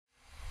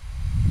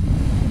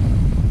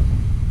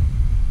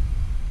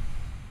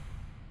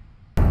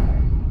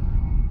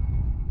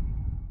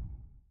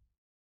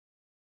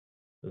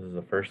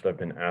first I've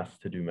been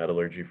asked to do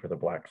metallurgy for the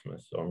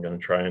blacksmith. So I'm going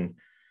to try and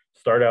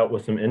start out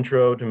with some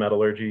intro to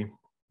metallurgy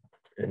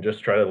and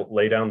just try to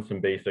lay down some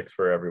basics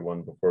for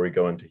everyone before we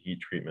go into heat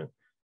treatment.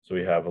 So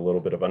we have a little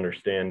bit of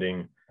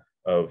understanding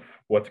of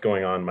what's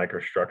going on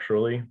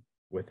microstructurally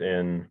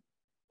within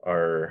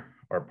our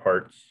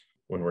parts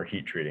when we're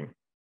heat treating.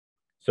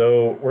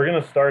 So we're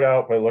going to start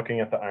out by looking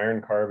at the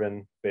iron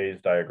carbon phase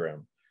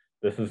diagram.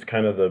 This is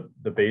kind of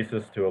the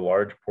basis to a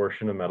large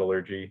portion of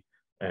metallurgy,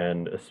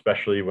 and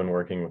especially when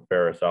working with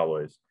ferrous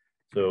alloys.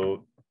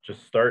 So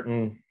just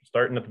starting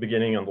at the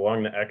beginning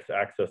along the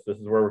x-axis, this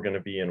is where we're going to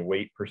be in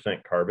weight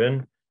percent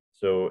carbon.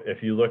 So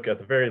if you look at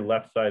the very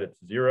left side, it's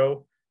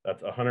 0.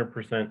 That's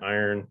 100%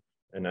 iron.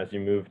 And as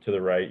you move to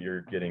the right,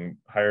 you're getting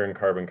higher in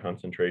carbon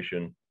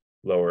concentration,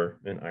 lower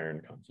in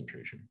iron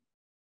concentration.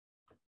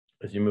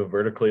 As you move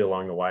vertically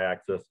along the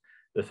y-axis,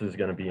 this is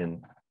going to be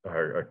in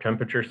our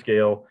temperature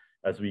scale.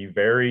 As we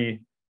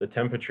vary the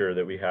temperature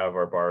that we have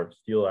our bar of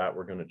steel at,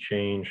 we're going to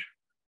change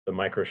the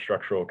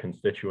microstructural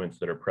constituents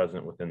that are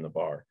present within the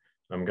bar.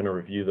 I'm going to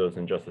review those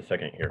in just a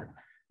second here.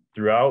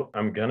 Throughout,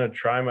 I'm going to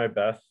try my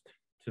best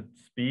to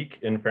speak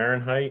in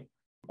Fahrenheit.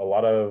 A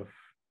lot of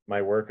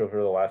my work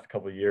over the last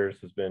couple of years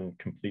has been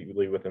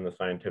completely within the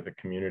scientific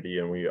community,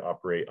 and we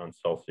operate on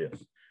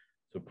Celsius.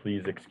 So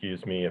please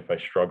excuse me if I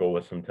struggle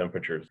with some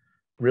temperatures.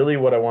 Really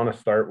what I want to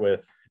start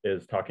with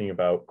is talking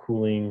about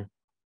cooling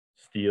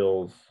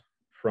steels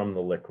from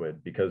the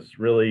liquid, because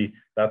really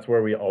that's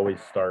where we always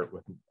start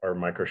with our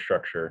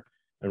microstructure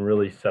and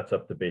really sets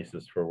up the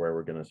basis for where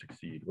we're going to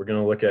succeed. We're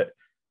going to look at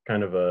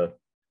kind of a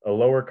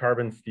lower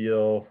carbon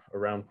steel,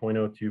 around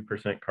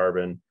 0.02%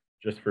 carbon,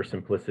 just for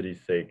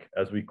simplicity's sake.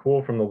 As we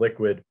cool from the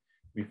liquid,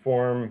 we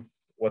form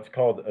what's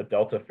called a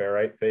delta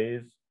ferrite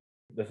phase.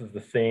 This is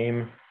the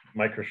same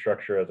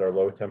microstructure as our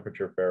low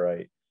temperature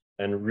ferrite,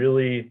 and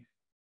really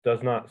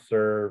does not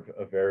serve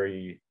a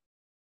very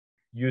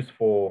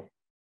useful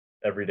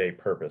everyday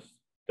purpose.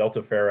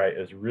 Delta ferrite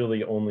is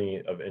really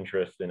only of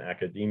interest in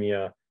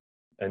academia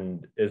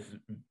and is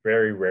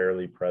very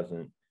rarely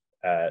present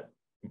at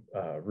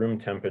room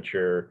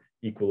temperature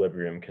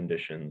equilibrium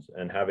conditions,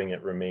 and having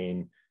it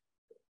remain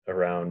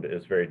around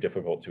is very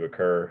difficult to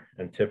occur.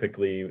 And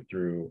typically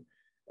through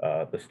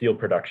the steel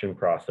production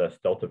process,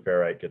 delta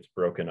ferrite gets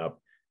broken up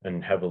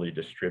and heavily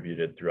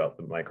distributed throughout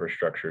the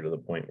microstructure to the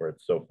point where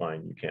it's so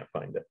fine you can't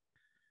find it.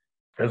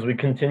 As we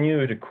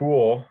continue to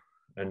cool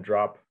and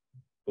drop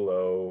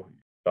below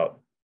about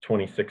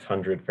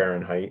 2600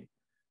 Fahrenheit,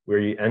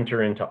 we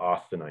enter into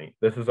austenite.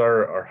 This is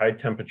our high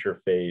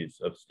temperature phase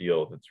of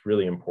steel that's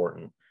really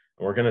important.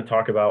 And we're going to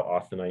talk about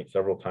austenite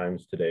several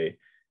times today,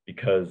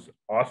 because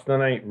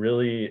austenite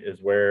really is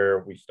where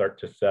we start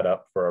to set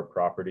up for our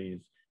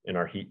properties in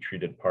our heat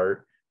treated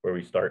part, where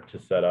we start to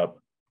set up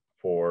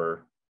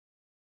for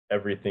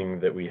everything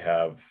that we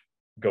have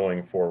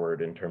going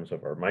forward in terms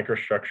of our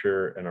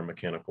microstructure and our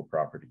mechanical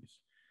properties.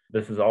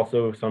 This is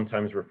also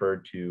sometimes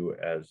referred to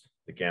as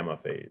the gamma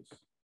phase.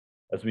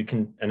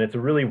 And it's a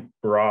really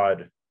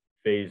broad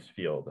phase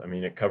field. I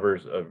mean, it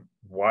covers a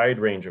wide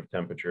range of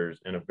temperatures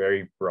and a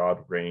very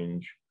broad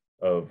range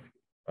of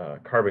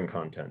carbon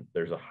content.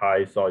 There's a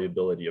high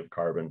solubility of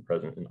carbon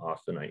present in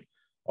austenite,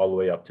 all the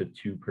way up to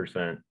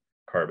 2%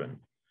 carbon.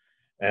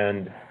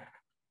 And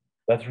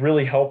that's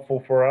really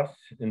helpful for us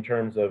in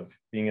terms of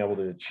being able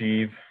to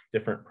achieve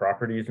different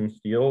properties in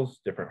steels,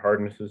 different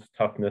hardnesses,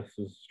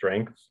 toughnesses,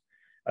 strengths,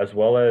 as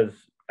well as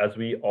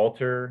we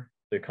alter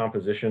the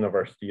composition of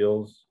our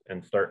steels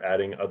and start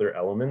adding other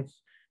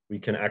elements, we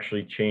can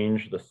actually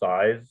change the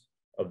size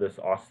of this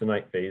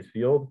austenite phase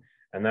field.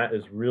 And that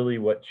is really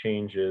what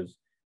changes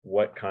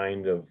what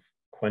kind of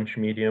quench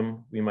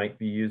medium we might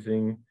be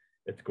using.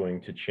 It's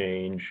going to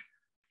change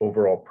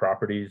overall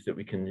properties that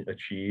we can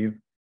achieve.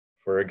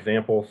 For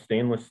example,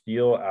 stainless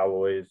steel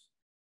alloys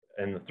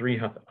and the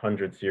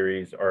 300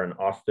 series are an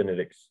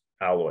austenitic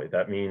alloy.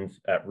 That means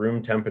at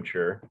room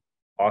temperature,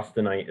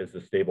 austenite is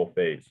the stable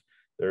phase.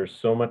 There's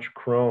so much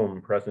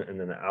chrome present in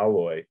an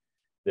alloy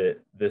that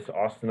this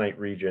austenite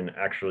region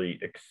actually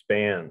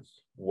expands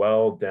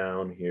well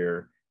down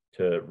here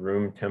to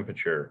room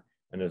temperature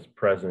and is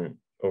present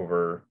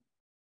over,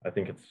 I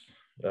think it's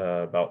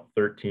about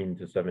 13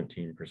 to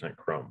 17%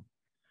 chrome.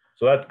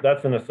 So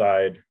that's an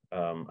aside.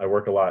 I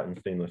work a lot in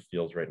stainless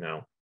steels right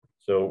now.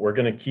 So we're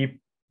going to keep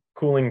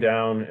cooling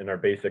down in our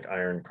basic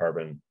iron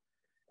carbon.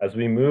 As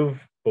we move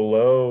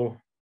below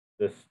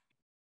this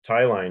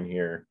tie line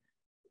here,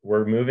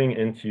 we're moving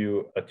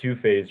into a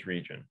two-phase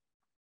region.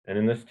 And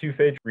in this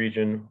two-phase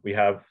region, we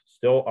have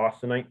still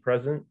austenite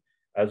present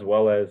as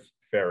well as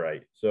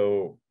ferrite.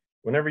 So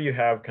whenever you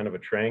have kind of a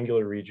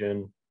triangular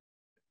region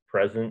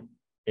present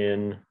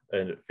in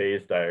a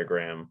phase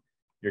diagram,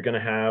 you're going to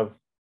have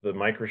the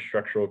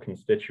microstructural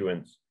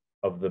constituents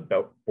of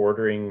the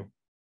bordering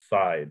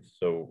sides.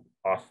 So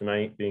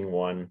austenite being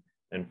one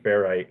and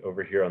ferrite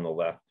over here on the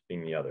left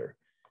being the other.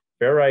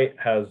 Ferrite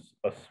has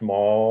a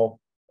small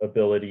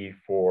ability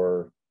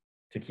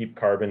to keep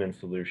carbon in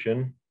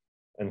solution.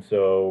 And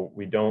so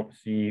we don't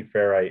see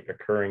ferrite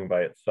occurring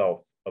by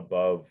itself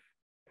above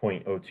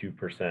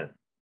 0.02%.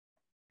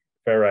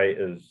 ferrite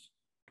is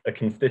a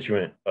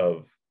constituent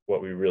of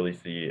what we really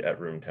see at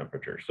room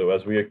temperature. So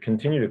as we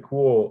continue to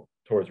cool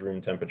towards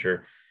room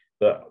temperature,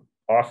 the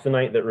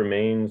austenite that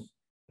remains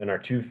in our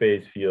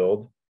two-phase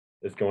field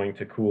is going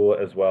to cool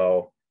as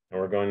well, and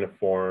we're going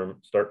to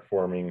start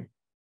forming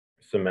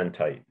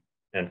cementite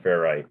and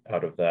ferrite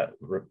out of that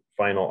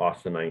final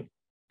austenite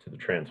to the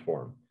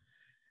transform.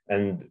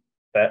 And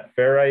that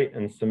ferrite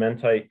and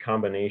cementite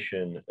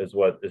combination is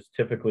what is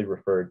typically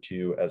referred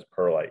to as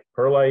perlite.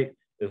 Perlite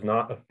is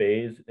not a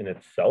phase in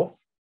itself.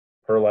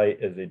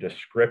 Perlite is a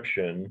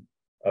description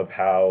of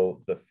how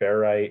the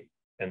ferrite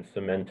and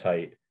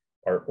cementite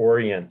are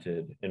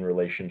oriented in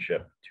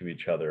relationship to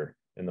each other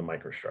in the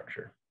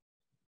microstructure.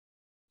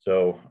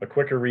 So a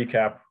quicker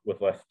recap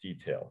with less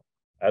detail.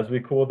 As we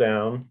cool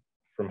down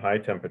from high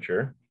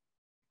temperature,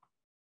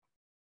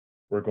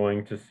 we're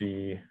going to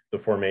see the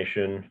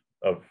formation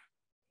of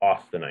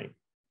austenite.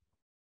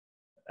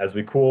 As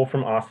we cool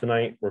from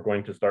austenite, we're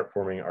going to start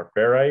forming our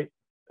ferrite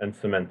and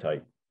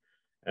cementite.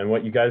 And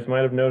what you guys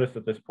might have noticed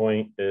at this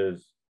point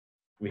is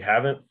we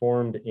haven't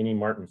formed any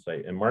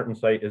martensite, and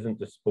martensite isn't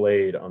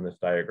displayed on this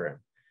diagram.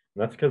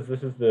 And that's because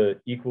this is the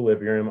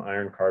equilibrium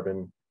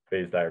iron-carbon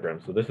phase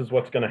diagram. So this is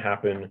what's going to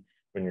happen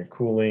when you're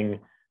cooling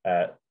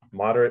at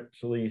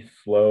moderately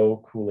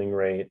slow cooling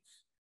rates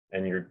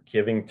and you're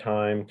giving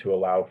time to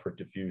allow for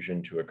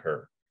diffusion to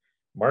occur.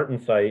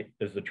 Martensite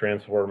is the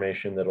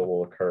transformation that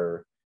will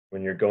occur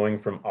when you're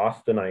going from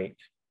austenite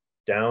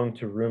down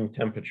to room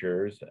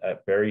temperatures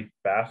at very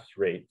fast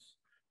rates,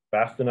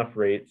 fast enough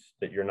rates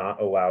that you're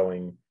not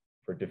allowing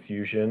for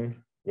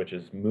diffusion, which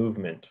is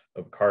movement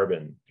of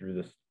carbon through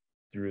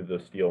the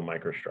steel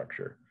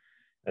microstructure.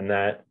 And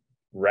that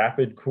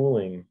rapid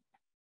cooling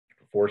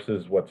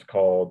forces what's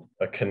called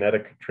a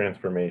kinetic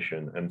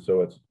transformation. And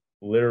so it's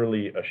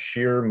literally a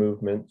shear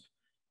movement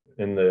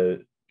in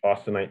the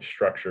austenite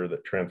structure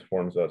that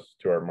transforms us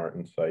to our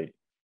martensite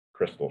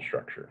crystal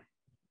structure.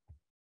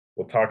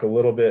 We'll talk a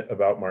little bit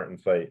about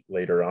martensite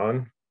later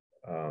on.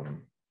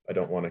 I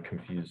don't want to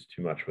confuse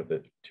too much with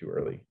it too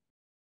early.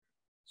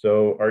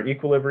 So our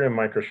equilibrium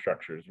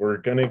microstructures, we're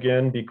going to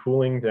again be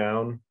cooling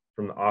down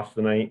from the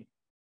austenite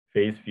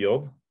phase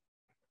field.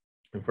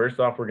 And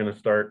first off, we're going to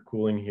start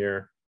cooling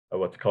here at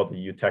what's called the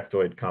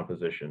eutectoid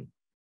composition.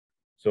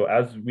 So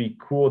as we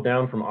cool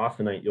down from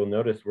austenite, you'll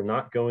notice we're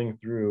not going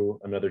through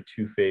another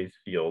two-phase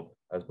field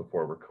as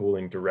before. We're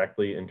cooling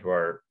directly into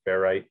our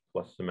ferrite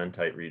plus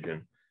cementite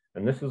region.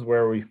 And this is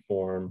where we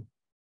form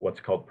what's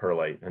called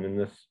perlite. And in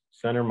this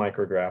center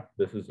micrograph,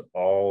 this is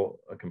all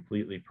a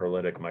completely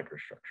perlitic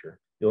microstructure.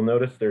 You'll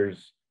notice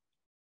there's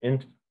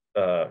kind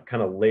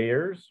of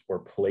layers or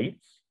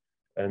plates,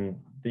 and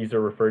these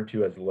are referred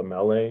to as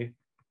lamellae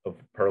of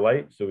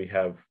perlite. So we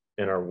have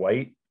in our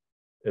white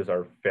is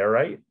our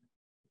ferrite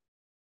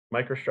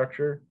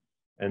microstructure,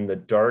 and the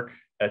dark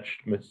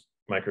etched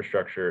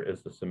microstructure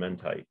is the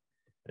cementite.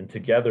 And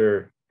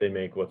together they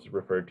make what's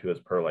referred to as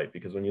perlite,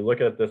 because when you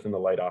look at this in the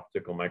light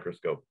optical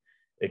microscope,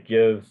 it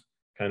gives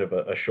kind of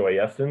a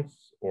shoyescence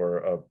or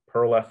a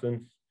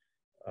pearlescence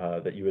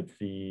that you would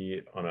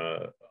see on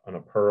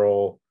a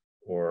pearl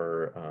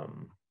or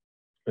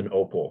an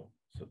opal.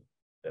 So,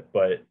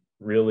 but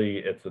really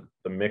it's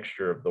the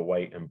mixture of the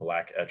white and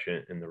black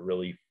etchant and the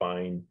really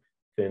fine,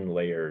 thin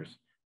layers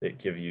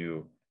that give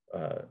you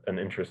an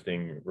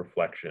interesting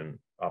reflection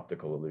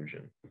optical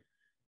illusion.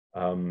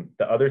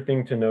 The other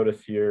thing to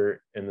notice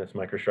here in this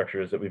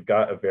microstructure is that we've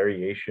got a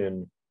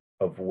variation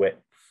of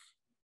widths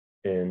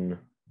in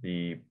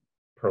the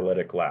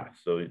perlitic glass.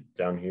 So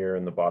down here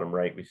in the bottom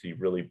right, we see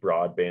really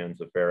broad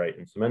bands of ferrite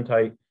and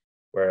cementite,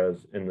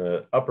 whereas in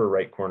the upper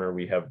right corner,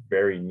 we have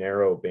very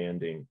narrow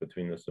banding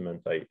between the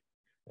cementite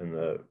and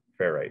the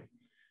ferrite.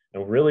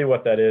 And really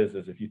what that is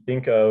if you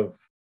think of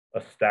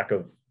a stack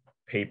of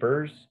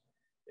papers,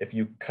 if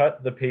you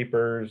cut the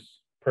papers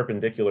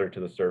perpendicular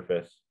to the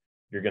surface,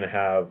 you're going to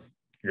have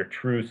your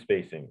true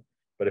spacing.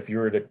 But if you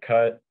were to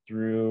cut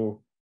through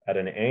at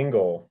an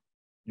angle,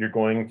 you're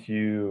going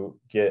to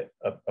get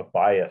a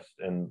bias,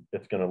 and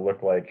it's going to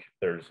look like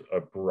there's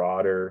a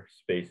broader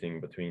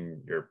spacing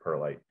between your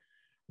perlite.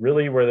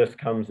 Really where this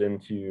comes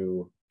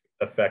into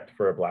effect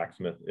for a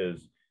blacksmith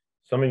is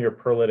some of your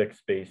perlitic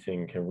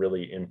spacing can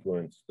really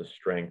influence the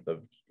strength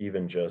of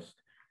even just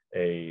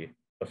a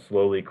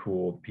slowly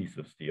cooled piece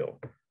of steel.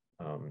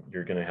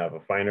 You're going to have a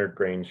finer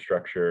grain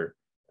structure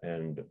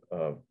and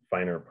a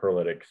finer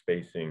perlitic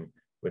spacing,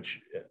 which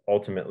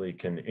ultimately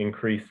can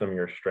increase some of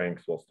your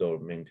strengths while still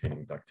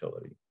maintaining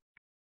ductility.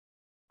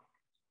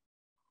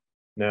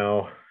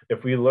 Now,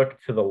 if we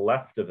look to the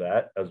left of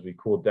that, as we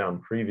cooled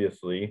down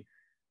previously,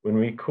 when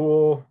we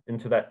cool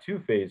into that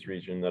two-phase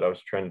region that I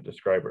was trying to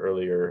describe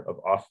earlier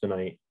of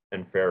austenite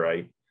and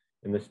ferrite,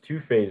 in this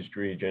two-phased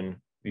region,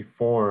 we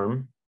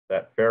form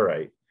that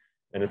ferrite,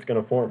 and it's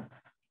going to form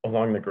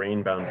along the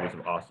grain boundaries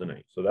of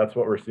austenite. So that's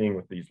what we're seeing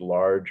with these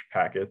large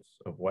packets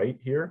of white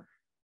here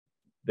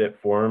that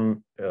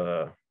form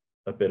a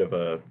bit of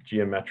a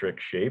geometric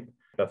shape.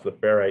 That's the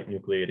ferrite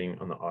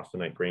nucleating on the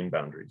austenite grain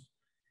boundaries.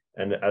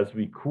 And as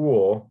we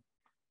cool,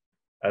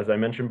 as I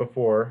mentioned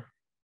before,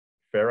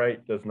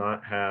 ferrite does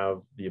not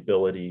have the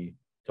ability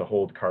to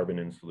hold carbon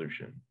in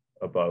solution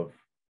above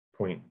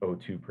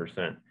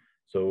 0.02%.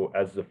 So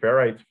as the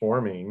ferrite's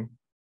forming,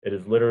 it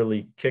is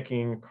literally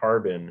kicking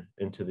carbon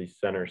into these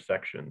center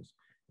sections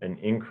and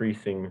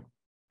increasing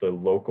the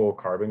local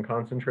carbon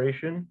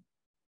concentration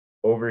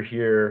over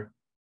here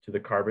to the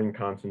carbon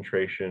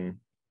concentration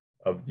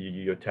of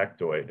the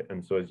eutectoid.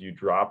 And so as you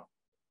drop,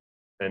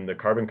 and the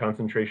carbon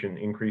concentration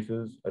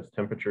increases as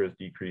temperature is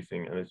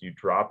decreasing, and as you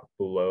drop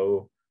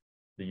below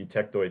the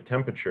eutectoid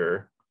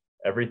temperature,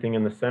 everything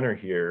in the center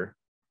here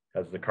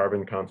has the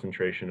carbon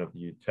concentration of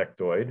the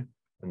eutectoid.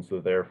 And so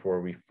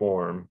therefore we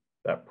form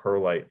that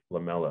perlite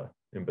lamella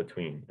in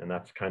between. And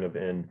that's kind of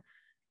in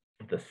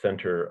the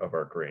center of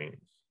our grains.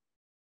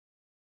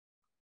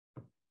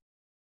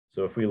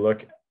 So if we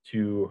look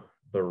to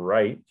the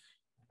right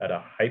at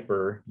a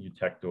hyper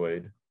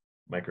eutectoid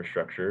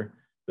microstructure,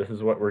 this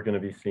is what we're going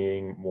to be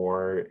seeing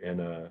more in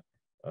a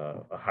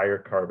higher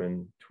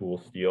carbon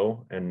tool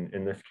steel. And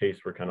in this case,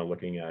 we're kind of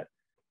looking at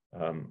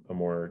a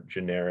more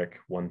generic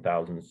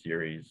 1000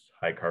 series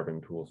high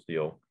carbon tool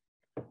steel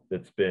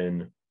that's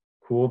been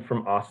cooled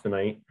from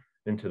austenite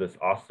into this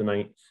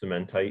austenite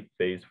cementite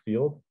phase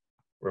field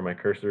where my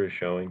cursor is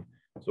showing.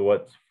 So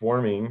what's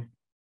forming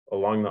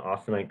along the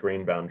austenite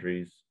grain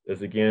boundaries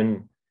is,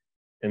 again,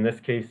 in this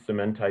case,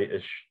 cementite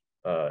is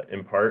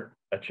in part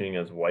etching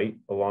as white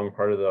along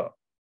part of the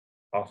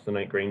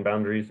austenite grain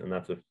boundaries, and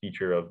that's a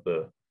feature of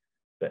the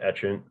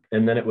etchant.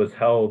 And then it was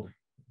held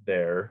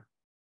there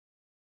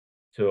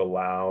to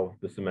allow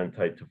the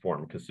cementite to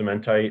form, because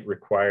cementite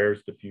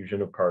requires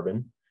diffusion of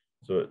carbon.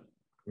 So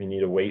we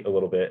need to wait a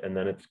little bit, and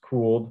then it's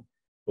cooled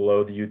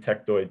below the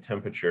eutectoid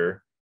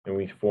temperature, and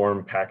we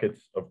form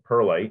packets of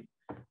perlite,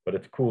 but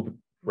it's cooled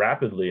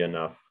rapidly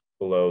enough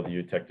below the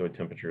eutectoid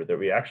temperature that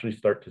we actually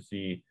start to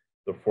see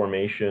the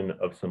formation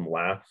of some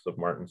laths of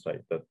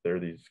martensite, that they're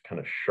these kind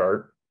of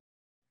sharp,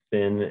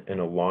 thin, and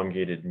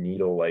elongated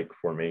needle-like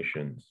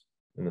formations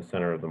in the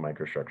center of the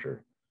microstructure.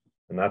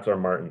 And that's our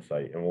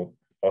martensite. And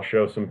I'll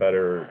show some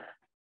better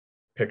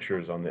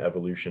pictures on the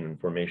evolution and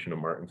formation of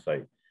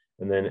martensite.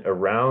 And then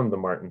around the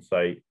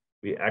martensite,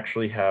 we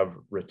actually have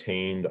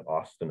retained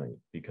austenite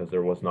because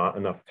there was not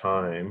enough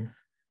time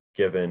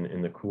given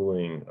in the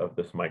cooling of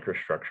this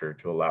microstructure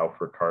to allow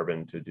for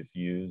carbon to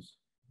diffuse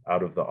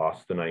out of the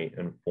austenite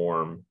and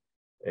form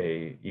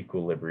a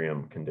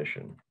equilibrium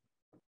condition.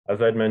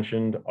 As I'd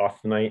mentioned,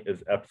 austenite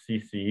is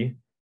FCC.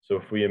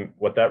 So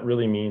what that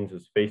really means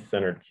is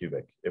face-centered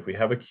cubic. If we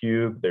have a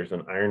cube, there's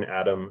an iron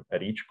atom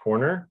at each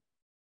corner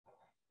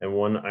and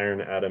one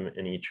iron atom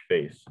in each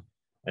face.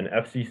 And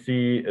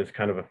FCC is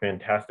kind of a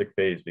fantastic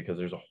phase because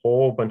there's a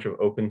whole bunch of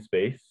open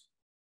space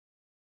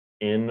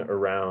in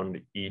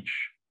around each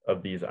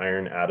of these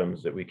iron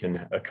atoms that we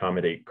can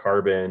accommodate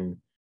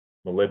carbon,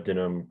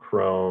 molybdenum,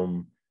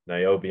 chrome,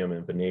 niobium,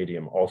 and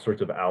vanadium, all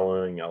sorts of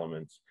alloying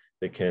elements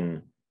that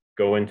can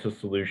go into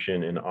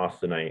solution in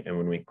austenite. And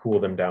when we cool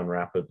them down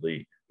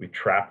rapidly, we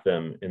trap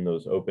them in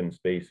those open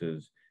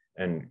spaces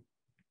and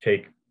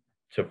take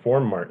to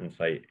form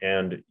martensite,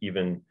 and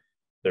even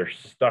they're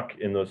stuck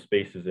in those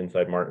spaces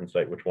inside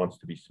martensite, which wants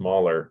to be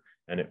smaller,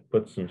 and it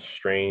puts some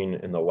strain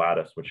in the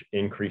lattice, which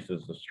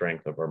increases the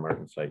strength of our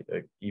martensite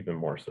even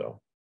more so.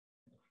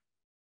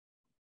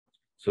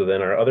 So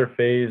then our other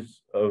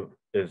phase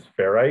is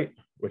ferrite,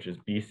 which is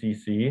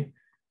BCC.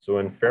 So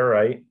in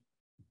ferrite,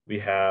 we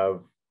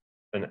have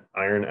an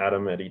iron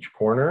atom at each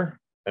corner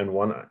and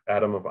one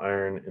atom of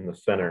iron in the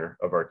center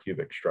of our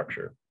cubic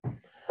structure.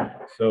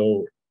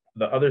 So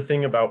the other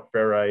thing about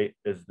ferrite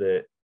is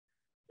that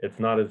it's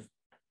not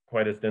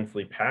quite as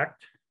densely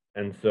packed,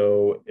 and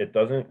so it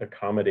doesn't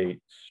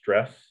accommodate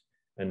stress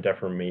and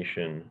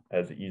deformation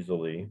as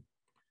easily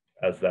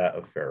as that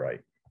of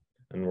ferrite.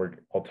 And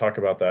I'll talk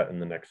about that in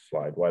the next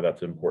slide, why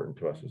that's important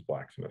to us as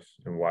blacksmiths,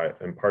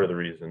 and part of the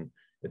reason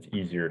it's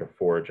easier to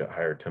forge at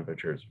higher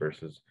temperatures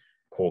versus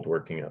cold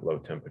working at low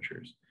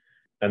temperatures.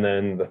 And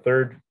then the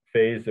third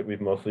phase that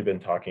we've mostly been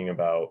talking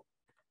about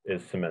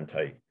is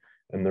cementite.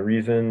 And the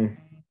reason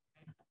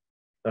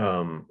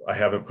I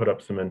haven't put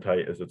up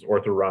cementite is it's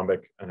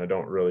orthorhombic, and I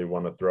don't really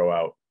want to throw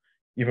out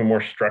even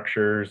more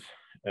structures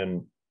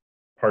and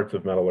parts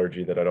of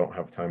metallurgy that I don't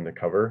have time to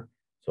cover.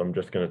 So I'm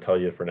just going to tell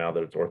you for now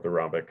that it's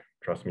orthorhombic.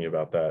 Trust me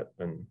about that,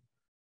 and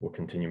we'll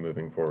continue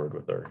moving forward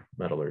with our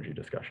metallurgy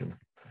discussion.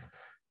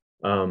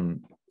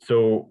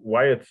 So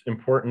why it's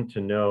important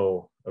to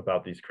know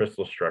about these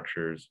crystal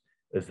structures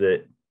is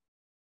that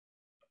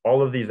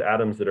all of these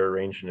atoms that are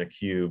arranged in a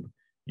cube,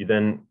 you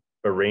then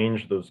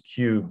arrange those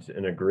cubes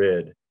in a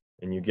grid,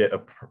 and you get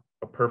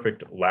a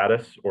perfect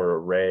lattice or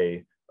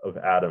array of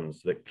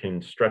atoms that can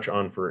stretch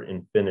on for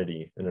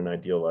infinity in an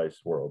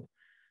idealized world.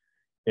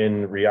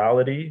 In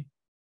reality,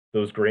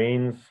 those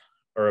grains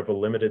are of a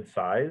limited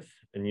size,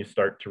 and you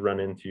start to run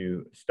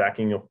into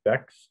stacking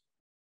effects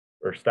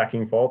or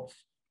stacking faults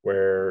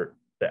where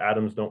the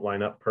atoms don't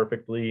line up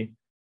perfectly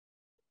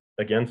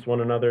against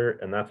one another,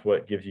 and that's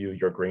what gives you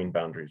your grain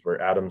boundaries,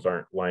 where atoms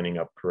aren't lining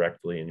up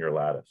correctly in your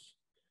lattice.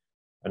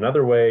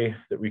 Another way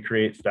that we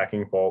create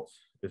stacking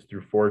faults is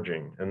through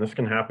forging. And this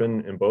can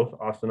happen in both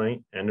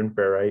austenite and in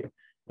ferrite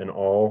and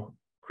all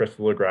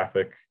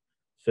crystallographic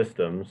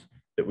systems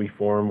that we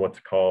form what's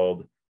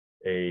called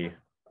a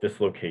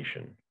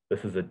dislocation.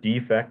 This is a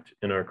defect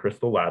in our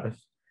crystal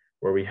lattice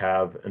where we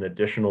have an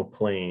additional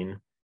plane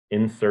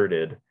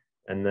inserted,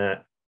 and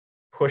that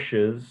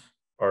pushes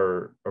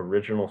our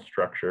original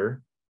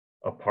structure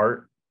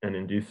apart and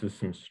induces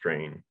some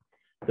strain.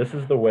 This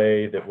is the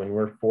way that when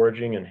we're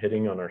forging and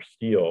hitting on our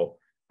steel,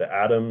 the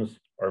atoms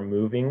are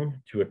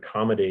moving to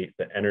accommodate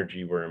the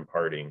energy we're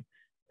imparting.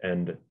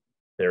 And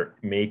they're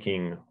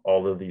making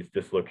all of these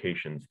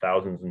dislocations,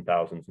 thousands and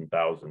thousands and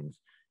thousands,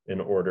 in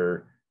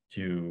order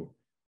to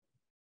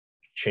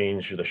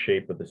change the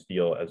shape of the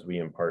steel as we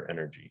impart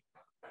energy.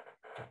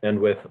 And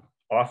with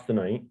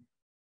austenite,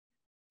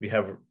 we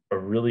have a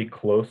really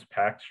close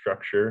packed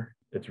structure.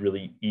 It's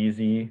really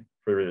easy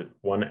for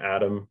one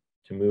atom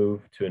to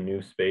move to a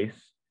new space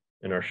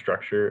in our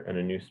structure and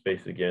a new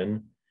space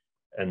again.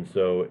 And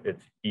so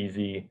it's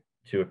easy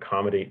to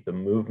accommodate the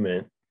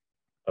movement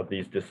of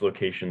these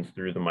dislocations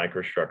through the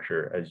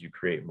microstructure as you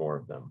create more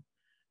of them.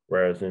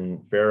 Whereas in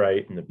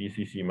ferrite, in the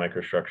BCC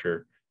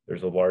microstructure,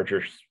 there's a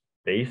larger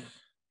space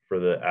for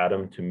the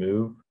atom to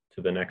move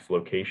to the next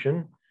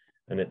location,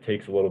 and it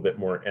takes a little bit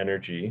more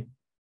energy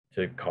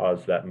to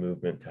cause that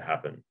movement to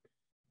happen.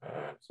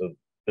 So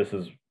this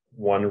is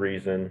one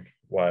reason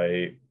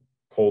why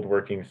cold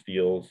working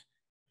steels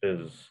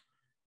is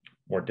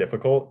more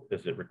difficult,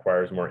 is it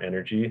requires more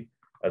energy,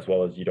 as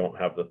well as you don't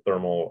have the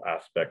thermal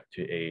aspect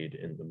to aid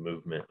in the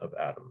movement of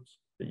atoms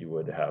that you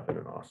would have in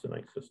an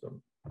austenite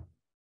system.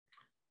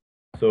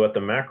 So at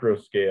the macro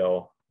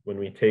scale, when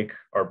we take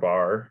our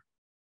bar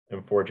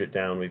and forge it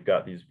down, we've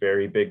got these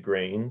very big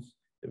grains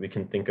that we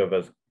can think of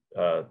as,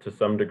 to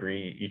some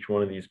degree, each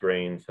one of these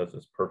grains has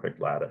this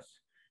perfect lattice.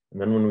 And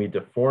then when we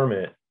deform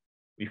it,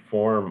 we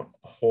form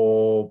a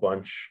whole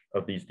bunch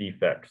of these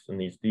defects, and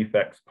these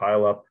defects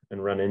pile up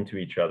and run into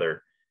each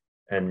other.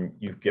 And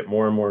you get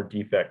more and more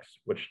defects,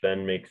 which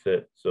then makes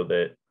it so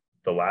that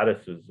the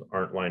lattices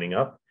aren't lining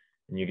up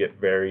and you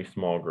get very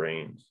small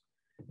grains.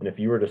 And if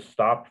you were to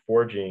stop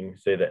forging,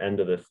 say the end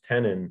of this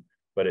tenon,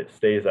 but it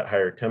stays at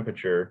higher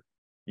temperature,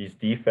 these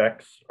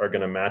defects are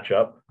going to match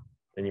up,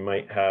 and you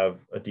might have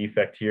a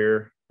defect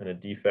here and a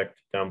defect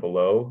down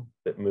below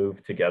that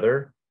move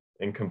together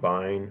and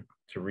combine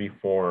to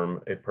reform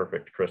a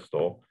perfect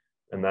crystal.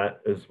 And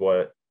that is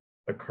what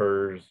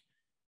occurs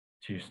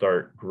to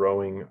start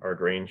growing our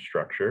grain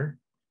structure.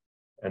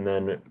 And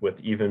then with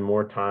even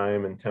more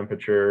time and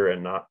temperature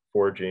and not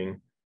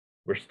forging,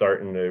 we're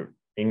starting to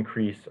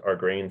increase our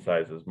grain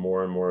sizes.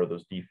 More and more of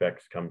those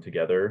defects come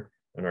together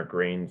and our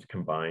grains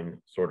combine,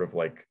 sort of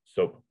like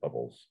soap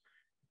bubbles.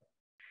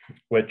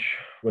 Which,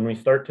 when we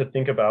start to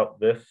think about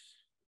this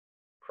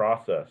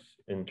process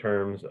in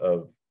terms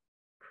of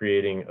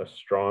creating a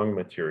strong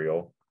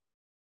material,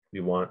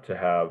 we want to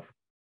have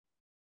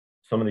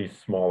some of these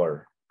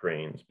smaller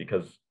grains,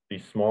 because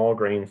these small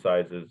grain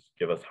sizes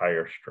give us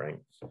higher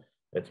strengths.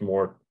 It's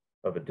more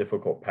of a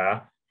difficult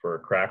path for a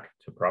crack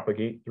to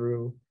propagate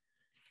through,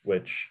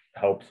 which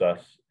helps us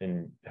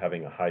in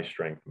having a high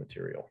strength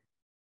material.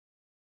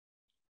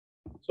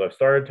 So I've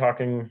started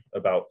talking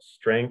about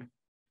strength,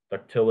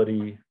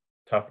 ductility,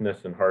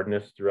 toughness, and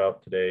hardness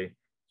throughout today.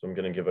 So I'm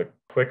going to give a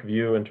quick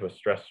view into a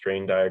stress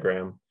strain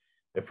diagram.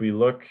 If we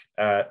look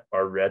at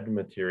our red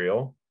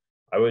material,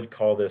 I would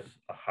call this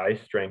a high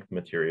strength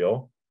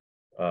material.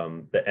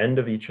 The end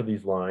of each of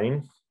these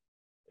lines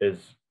is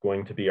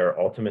going to be our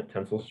ultimate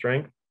tensile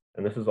strength.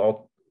 And this is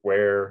all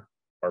where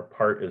our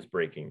part is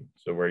breaking.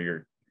 So where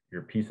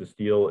your piece of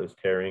steel is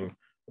tearing,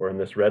 or in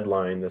this red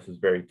line, this is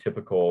very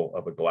typical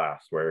of a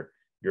glass where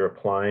you're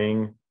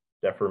applying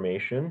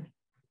deformation,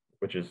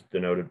 which is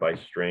denoted by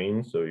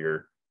strain. So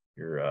you're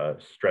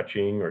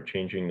stretching or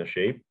changing the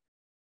shape,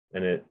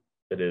 and it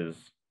is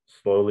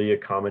slowly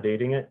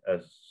accommodating it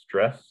as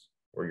stress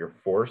or your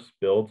force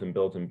builds and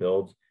builds and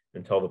builds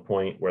until the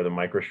point where the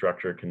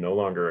microstructure can no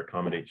longer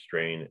accommodate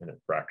strain and it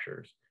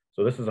fractures.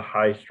 So this is a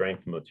high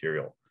strength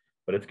material,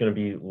 but it's going to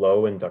be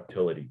low in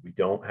ductility. We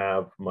don't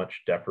have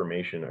much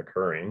deformation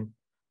occurring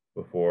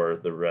before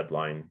the red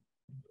line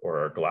or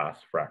our glass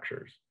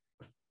fractures.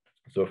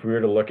 So if we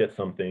were to look at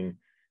something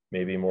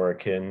maybe more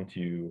akin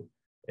to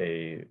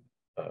a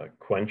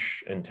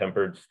quench and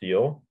tempered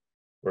steel,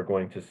 we're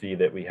going to see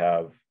that we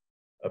have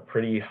a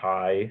pretty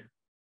high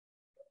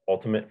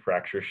ultimate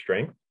fracture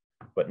strength,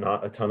 but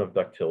not a ton of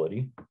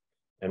ductility.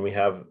 And we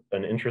have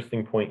an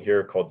interesting point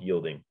here called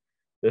yielding.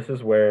 This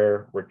is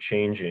where we're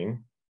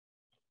changing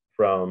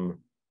from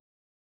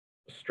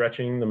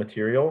stretching the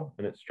material,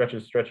 and it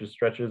stretches, stretches,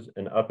 stretches,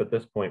 and up at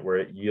this point where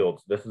it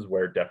yields, this is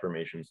where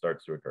deformation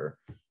starts to occur.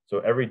 So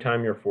every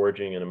time you're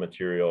forging in a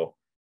material,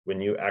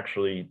 when you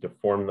actually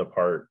deform the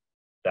part,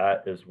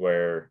 that is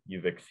where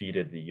you've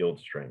exceeded the yield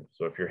strength.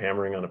 So if you're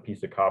hammering on a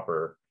piece of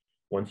copper,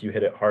 once you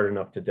hit it hard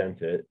enough to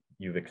dent it,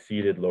 you've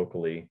exceeded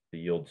locally the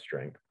yield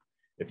strength.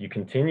 If you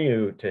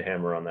continue to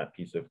hammer on that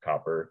piece of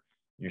copper,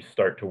 you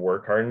start to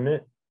work harden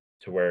it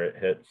to where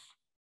it hits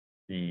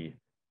the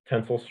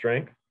tensile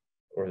strength,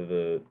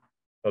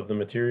 of the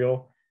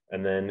material.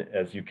 And then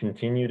as you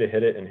continue to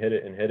hit it and hit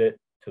it and hit it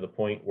to the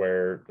point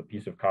where the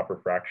piece of copper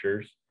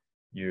fractures,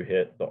 you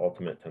hit the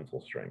ultimate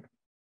tensile strength.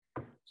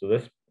 So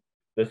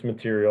this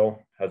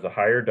material has a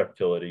higher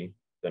ductility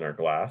than our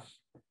glass,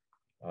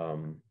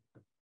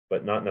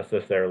 but not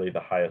necessarily the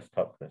highest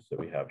toughness that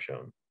we have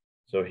shown.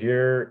 So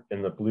here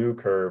in the blue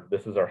curve,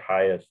 this is our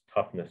highest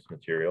toughness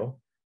material.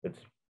 It's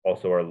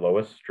also our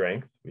lowest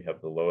strength. We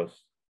have the lowest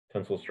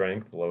tensile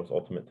strength, the lowest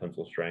ultimate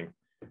tensile strength,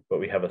 but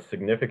we have a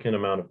significant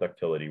amount of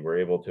ductility. We're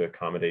able to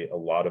accommodate a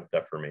lot of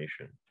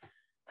deformation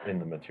in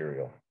the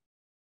material.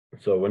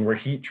 So when we're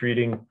heat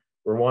treating,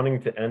 we're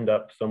wanting to end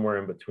up somewhere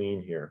in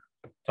between here.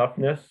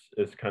 Toughness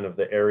is kind of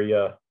the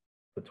area,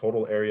 the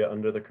total area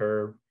under the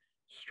curve.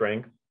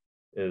 Strength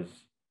is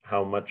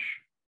how much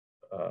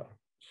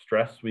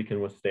stress we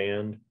can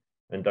withstand,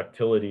 and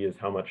ductility is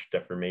how much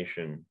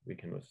deformation we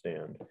can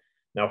withstand.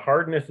 Now,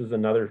 hardness is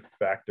another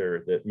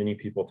factor that many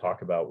people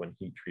talk about when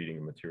heat treating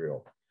a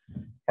material.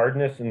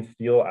 Hardness in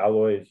steel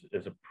alloys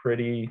is a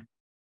pretty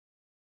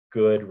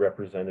good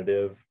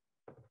representative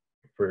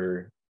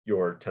for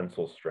your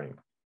tensile strength.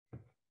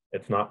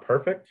 It's not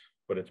perfect,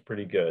 but it's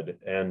pretty good.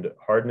 And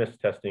hardness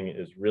testing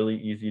is really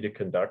easy to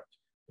conduct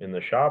in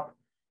the shop.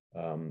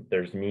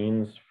 There's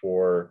means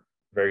for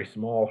very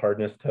small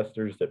hardness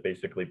testers that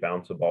basically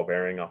bounce a ball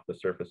bearing off the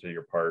surface of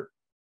your part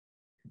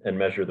and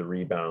measure the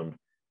rebound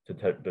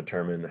to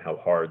determine how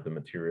hard the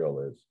material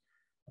is.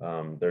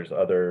 There's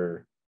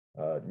other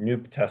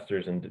noob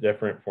testers and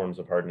different forms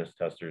of hardness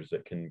testers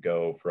that can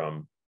go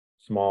from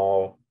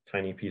small,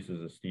 tiny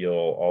pieces of steel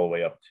all the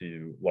way up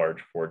to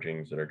large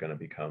forgings that are going to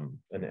become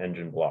an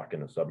engine block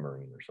in a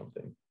submarine or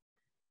something.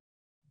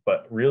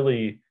 But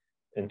really,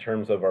 in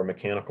terms of our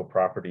mechanical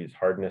properties,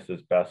 hardness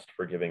is best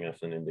for giving us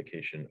an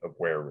indication of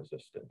wear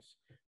resistance.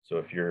 So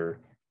if you're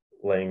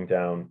laying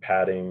down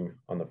padding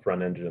on the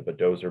front end of a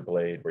dozer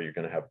blade where you're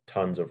going to have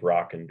tons of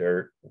rock and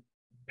dirt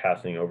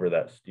passing over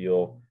that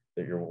steel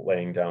that you're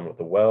laying down with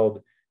a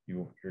weld,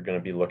 you're going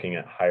to be looking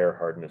at higher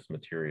hardness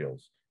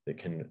materials that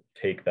can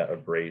take that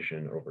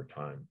abrasion over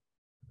time.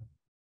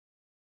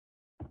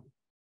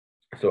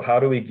 So how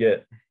do we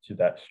get to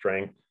that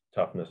strength,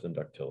 toughness, and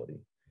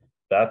ductility?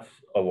 That's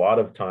a lot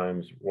of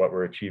times what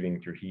we're achieving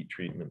through heat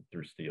treatment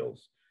through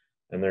steels.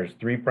 And there's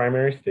three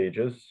primary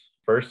stages.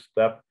 First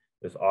step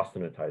is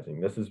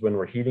austenitizing. This is when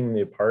we're heating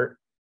the part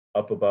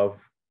up above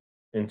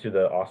into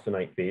the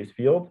austenite phase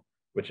field,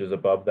 which is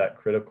above that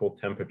critical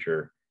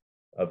temperature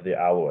of the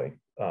alloy.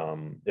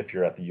 If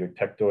you're at the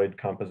eutectoid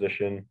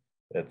composition,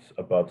 it's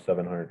above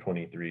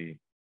 723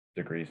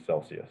 degrees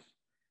Celsius.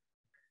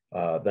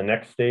 The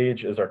next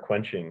stage is our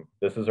quenching.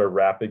 This is our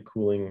rapid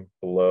cooling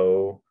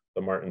below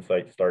the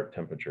martensite start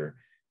temperature.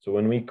 So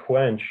when we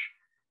quench,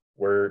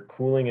 we're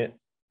cooling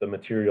the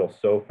material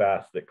so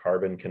fast that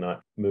carbon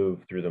cannot move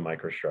through the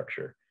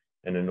microstructure.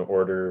 And in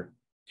order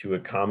to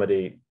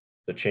accommodate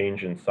the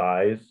change in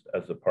size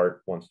as the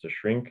part wants to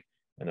shrink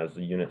and as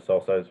the unit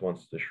cell size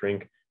wants to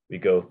shrink, we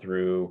go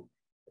through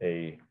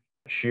a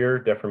shear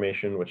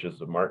deformation, which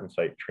is a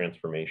martensite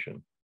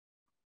transformation.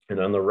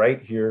 And on the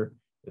right here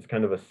is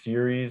kind of a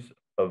series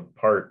of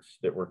parts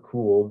that were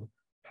cooled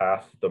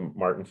past the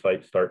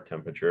martensite start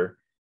temperature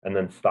and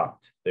then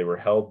stopped. They were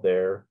held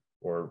there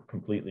or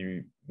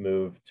completely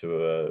moved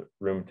to a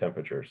room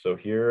temperature. So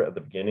here at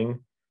the beginning,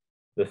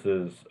 this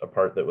is a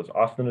part that was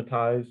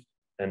austenitized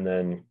and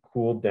then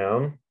cooled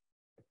down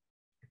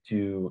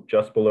to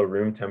just below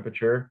room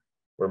temperature,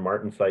 where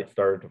martensite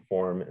started to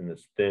form in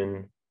this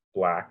thin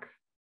black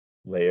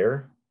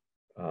layer.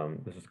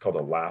 This is called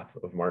a lath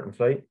of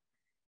martensite.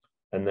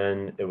 And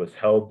then it was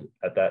held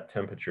at that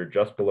temperature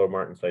just below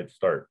martensite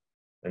start.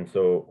 And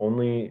so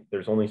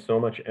there's only so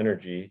much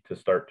energy to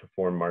start to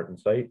form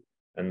martensite,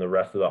 and the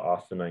rest of the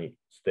austenite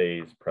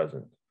stays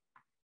present.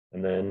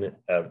 And then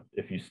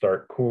if you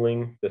start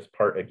cooling this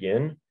part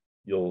again,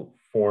 you'll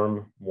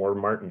form more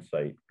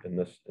martensite. In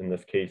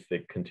this case, they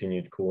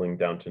continued cooling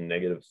down to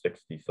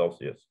 -60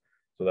 Celsius.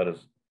 So that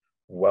is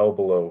well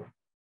below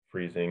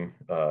freezing.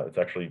 It's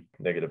actually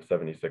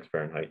 -76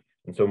 Fahrenheit.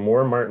 And so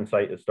more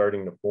martensite is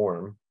starting to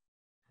form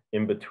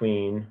in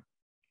between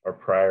our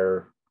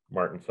prior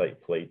martensite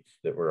plates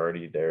that were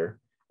already there.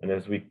 And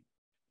as we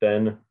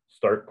then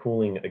start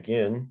cooling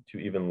again to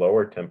even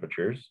lower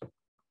temperatures,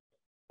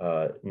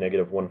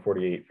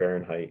 -148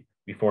 Fahrenheit,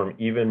 we form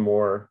even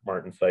more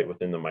martensite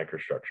within the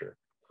microstructure.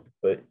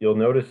 But you'll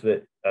notice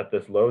that at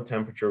this low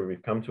temperature,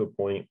 we've come to a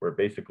point where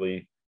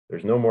basically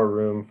there's no more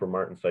room for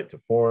martensite to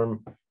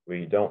form.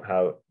 We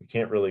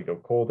can't really go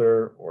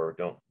colder, or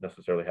don't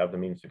necessarily have the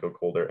means to go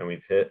colder, and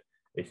we've hit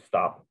a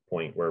stop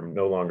point where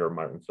no longer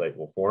martensite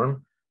will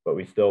form, but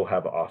we still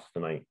have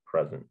austenite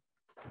present.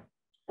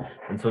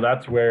 And so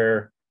that's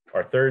where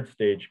our third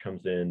stage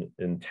comes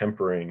in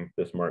tempering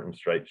this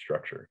martensite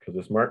structure, because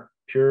this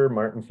pure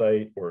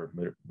martensite or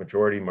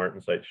majority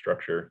martensite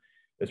structure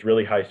is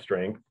really high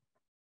strength,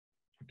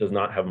 does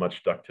not have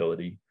much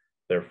ductility,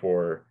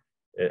 therefore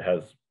it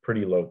has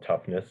pretty low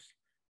toughness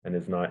and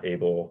is not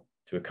able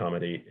to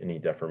accommodate any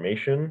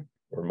deformation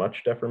or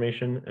much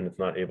deformation, and it's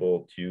not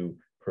able to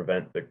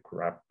prevent the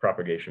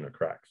propagation of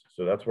cracks.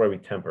 So that's why we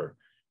temper,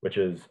 which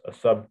is a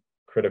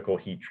subcritical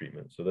heat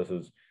treatment. So this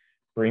is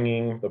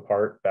bringing the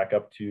part back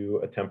up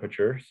to a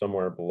temperature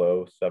somewhere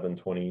below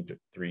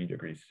 723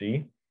 degrees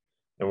C.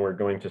 And we're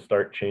going to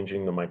start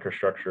changing the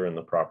microstructure and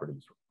the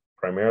properties.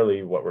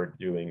 Primarily what we're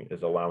doing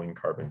is allowing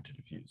carbon to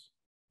diffuse.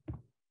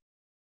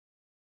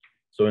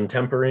 So in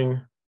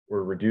tempering,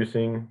 we're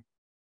reducing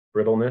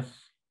brittleness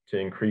to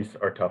increase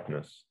our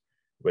toughness,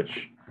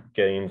 which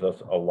gains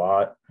us a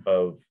lot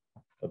of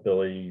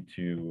ability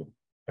to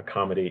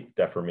accommodate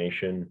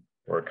deformation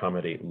or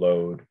accommodate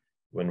load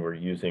when we're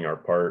using our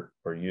part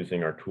or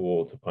using our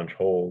tool to punch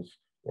holes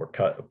or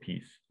cut a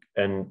piece.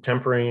 And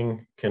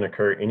tempering can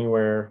occur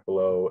anywhere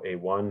below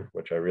A1,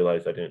 which I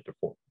realized I didn't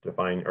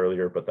define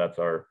earlier, but that's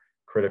our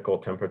critical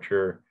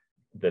temperature.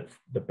 That's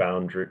the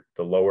boundary,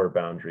 the lower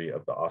boundary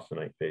of the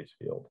austenite phase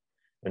field.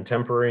 And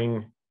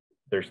tempering,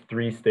 there's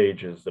 3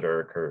 stages that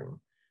are occurring.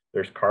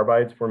 There's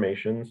carbides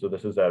formation. So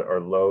this is at our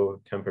low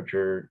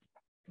temperatures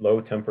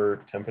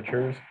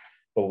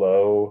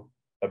below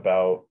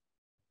about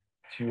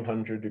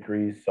 200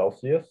 degrees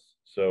Celsius.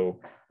 So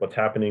what's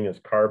happening is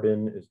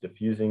carbon is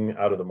diffusing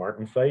out of the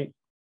martensite.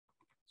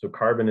 So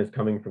carbon is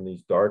coming from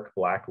these dark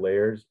black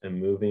layers and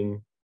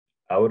moving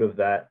out of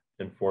that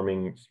and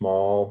forming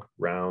small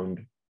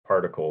round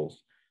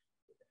particles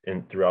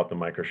throughout the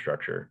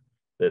microstructure.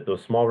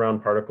 Those small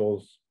round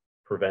particles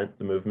prevent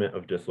the movement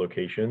of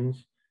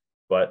dislocations,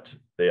 but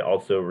they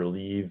also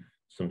relieve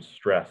some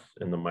stress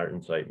in the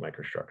martensite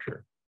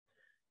microstructure.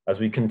 As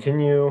we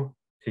continue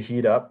to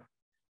heat up,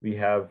 we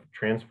have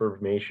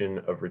transformation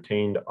of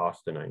retained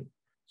austenite.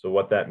 So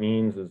what that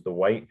means is the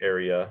white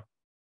area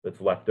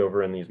that's left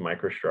over in these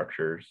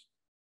microstructures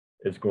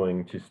is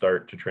going to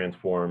start to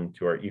transform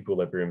to our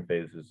equilibrium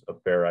phases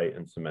of ferrite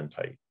and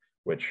cementite,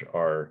 which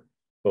are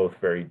both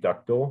very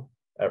ductile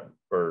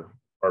or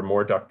are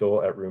more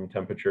ductile at room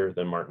temperature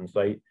than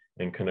martensite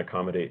and can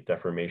accommodate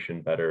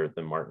deformation better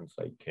than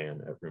martensite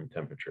can at room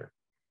temperature.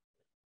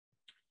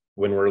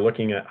 When we're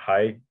looking at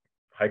high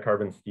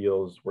carbon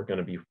steels, we're going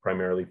to be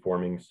primarily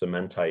forming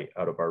cementite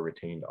out of our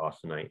retained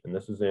austenite. And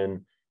this is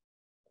in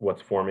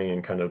what's forming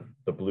in kind of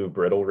the blue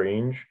brittle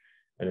range.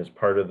 And is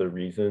part of the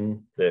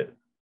reason that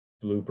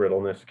blue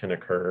brittleness can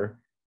occur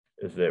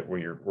is that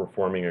we're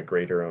forming a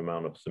greater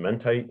amount of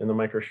cementite in the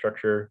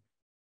microstructure,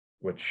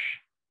 which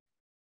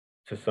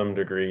to some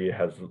degree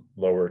has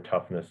lower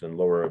toughness and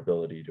lower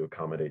ability to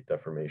accommodate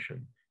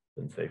deformation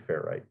than say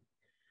ferrite.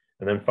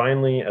 And then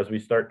finally, as we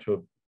start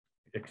to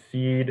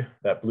exceed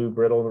that blue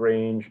brittle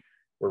range,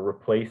 we're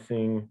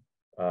replacing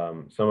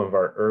some of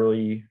our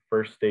early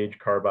first stage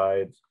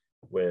carbides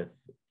with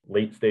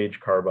late stage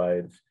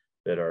carbides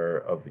that are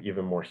of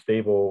even more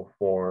stable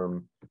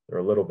form. They're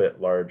a little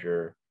bit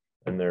larger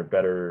and they're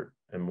better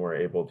and more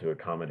able to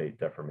accommodate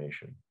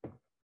deformation.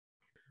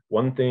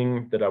 One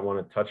thing that I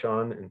want to touch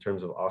on in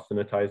terms of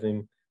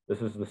austenitizing,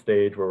 this is the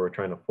stage where we're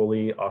trying to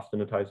fully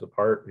austenitize the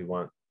part. We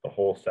want the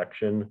whole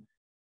section,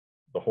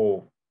 the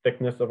whole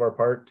thickness of our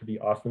part to be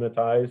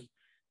austenitized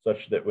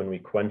such that when we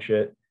quench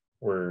it,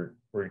 we're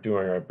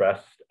doing our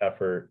best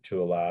effort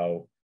to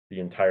allow the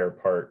entire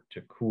part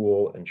to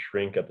cool and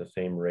shrink at the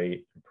same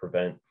rate and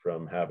prevent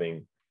from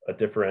having a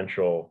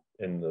differential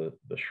in the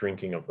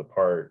shrinking of the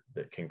part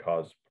that can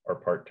cause our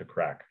part to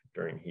crack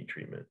during heat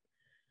treatment.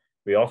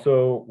 We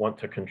also want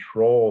to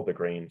control the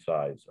grain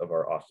size of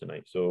our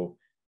austenite. So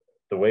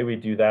the way we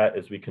do that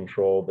is we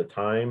control the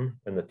time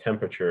and the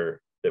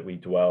temperature that we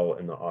dwell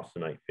in the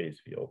austenite phase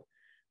field.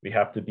 We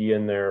have to be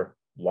in there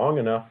long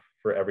enough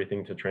for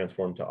everything to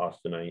transform to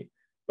austenite,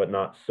 but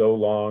not so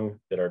long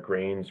that our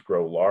grains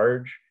grow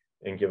large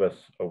and give us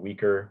a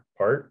weaker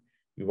part.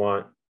 We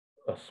want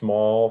a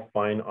small,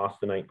 fine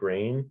austenite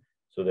grain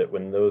so that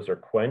when those are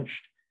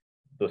quenched,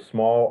 the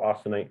small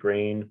austenite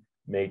grain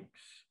makes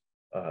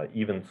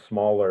even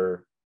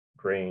smaller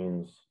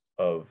grains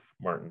of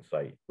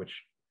martensite, which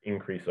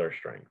increase our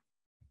strength.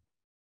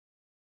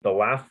 The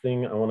last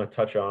thing I want to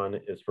touch on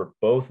is for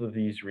both of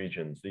these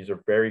regions. These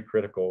are very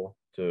critical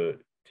to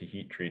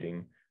heat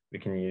treating. We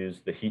can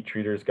use the Heat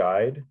Treater's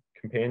Guide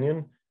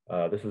companion.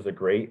 This is a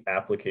great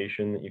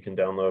application that you can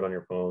download on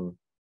your phone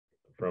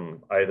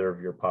from either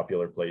of your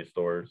popular Play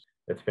stores.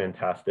 It's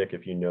fantastic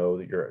if you know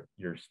that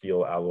your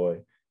steel alloy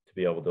to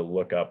be able to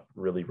look up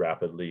really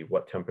rapidly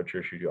what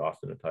temperature should you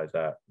austenitize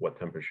at, what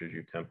temperature should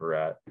you temper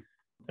at,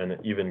 and it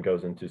even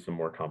goes into some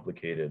more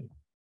complicated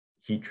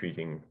heat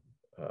treating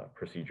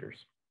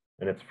procedures,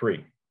 and it's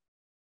free.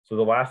 So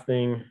the last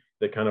thing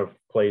that kind of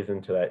plays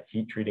into that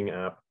heat treating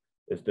app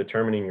is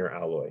determining your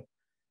alloy.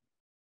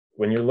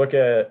 When you look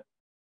at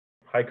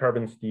high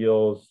carbon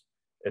steels,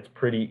 it's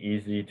pretty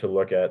easy to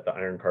look at the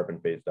iron carbon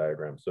phase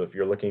diagram. So if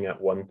you're looking at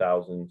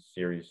 1000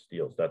 series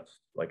steels, that's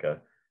like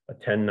a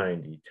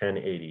 1090,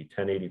 1080,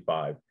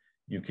 1085.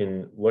 You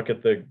can look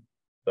at the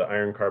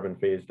iron carbon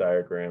phase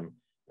diagram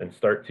and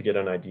start to get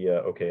an idea,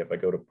 okay, if I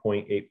go to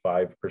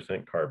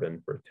 0.85%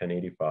 carbon for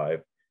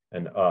 1085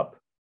 and up,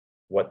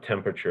 what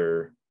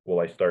temperature will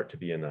I start to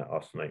be in that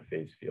austenite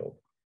phase field?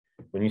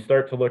 When you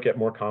start to look at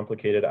more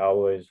complicated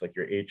alloys like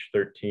your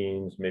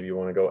H13s, maybe you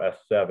want to go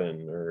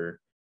S7 or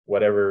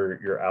whatever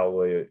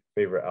your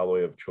favorite alloy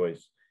of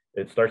choice,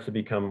 it starts to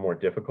become more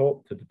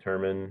difficult to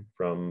determine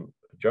from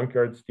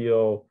junkyard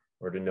steel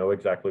or to know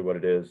exactly what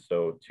it is.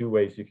 So 2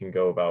 ways you can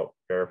go about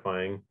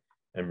verifying,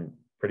 and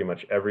pretty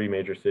much every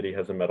major city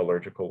has a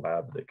metallurgical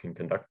lab that can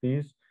conduct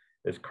these,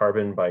 is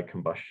carbon by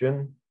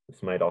combustion.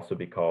 This might also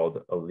be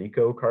called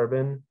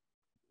alicocarbon,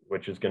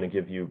 which is going to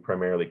give you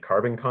primarily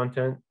carbon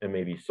content and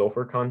maybe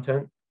sulfur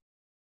content.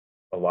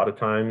 A lot of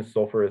times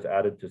sulfur is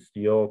added to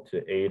steel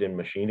to aid in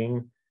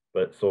machining,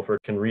 but sulfur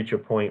can reach a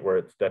point where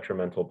it's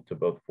detrimental to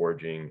both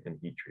forging and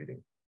heat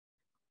treating.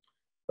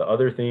 The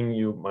other thing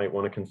you might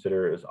want to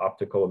consider is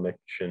optical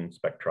emission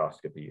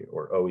spectroscopy,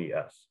 or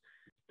OES.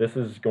 This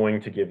is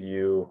going to give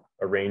you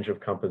a range of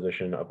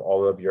composition of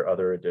all of your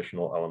other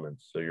additional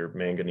elements. So your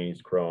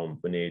manganese, chrome,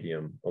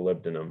 vanadium,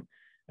 molybdenum,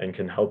 and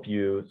can help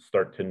you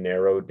start to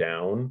narrow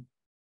down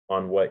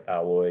on what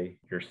alloy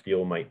your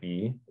steel might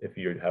be if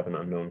you have an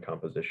unknown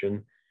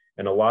composition.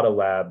 And a lot of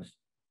labs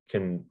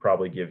can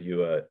probably give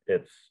you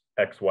it's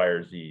X, Y,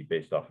 or Z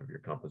based off of your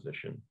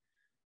composition.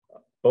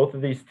 Both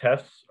of these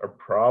tests are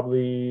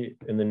probably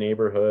in the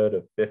neighborhood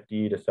of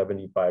 $50 to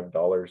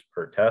 $75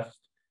 per test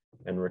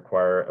and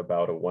require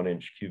about a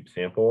 1-inch cube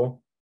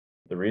sample.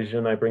 The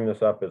reason I bring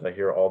this up is I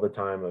hear all the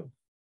time of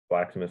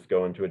blacksmiths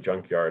go into a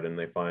junkyard and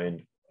they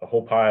find a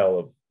whole pile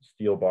of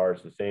steel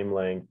bars, the same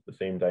length, the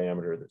same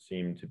diameter, that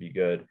seem to be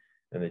good.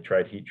 And they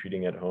tried heat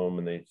treating at home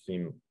and they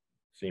seem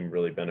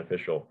really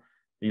beneficial.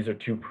 These are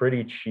 2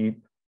 pretty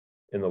cheap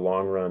in the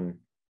long run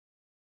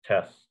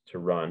tests to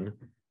run,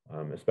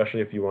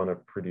 especially if you want to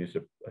produce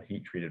a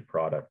heat treated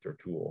product or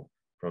tool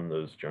from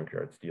those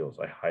junkyard steels.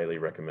 I highly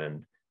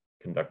recommend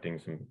conducting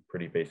some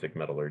pretty basic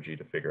metallurgy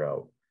to figure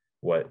out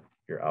what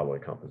your alloy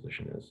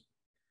composition is.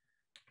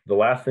 The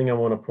last thing I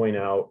want to point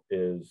out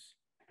is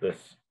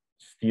this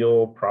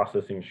steel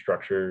processing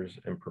structures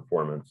and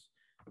performance.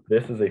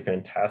 This is a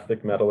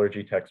fantastic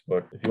metallurgy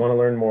textbook. If you want to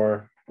learn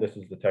more, this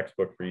is the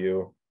textbook for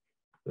you.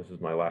 This is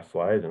my last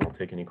slide, and I'll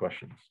take any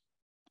questions.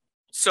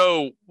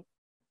 So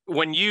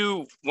when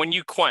you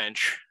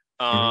quench,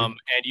 and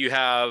you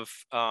have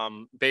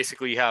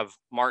basically you have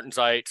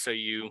martensite, so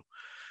you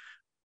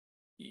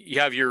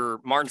have your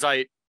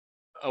martensite,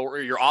 or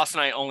your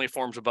austenite only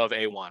forms above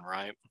A1,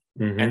 right?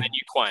 And then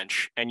you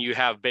quench and you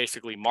have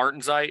basically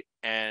martensite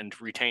and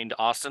retained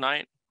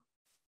austenite.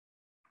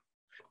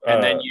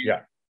 And then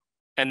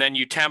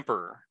you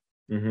temper.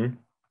 And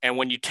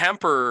when you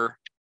temper,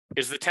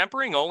 is the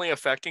tempering only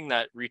affecting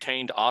that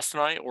retained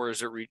austenite, or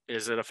is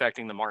it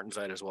affecting the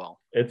martensite as well?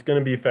 It's going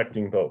to be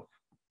affecting both.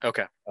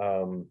 Okay.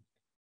 And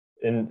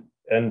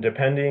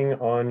depending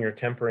on your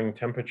tempering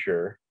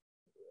temperature,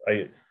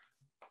 I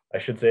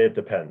should say it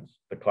depends.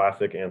 The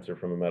classic answer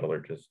from a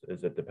metallurgist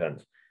is it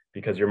depends,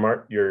 because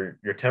your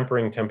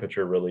tempering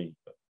temperature really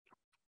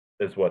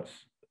is what's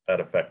at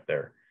effect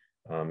there.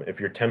 If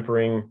you're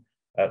tempering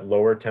at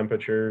lower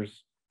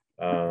temperatures,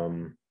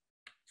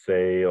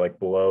 say like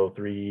below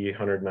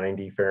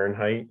 390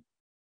 Fahrenheit,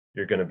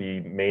 you're going to be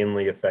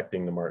mainly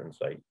affecting the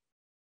martensite.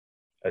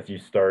 As you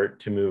start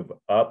to move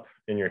up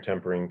in your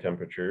tempering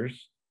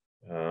temperatures,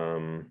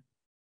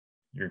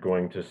 you're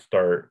going to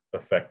start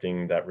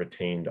affecting that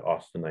retained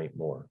austenite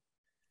more.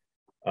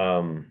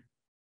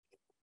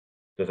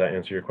 Does that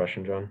answer your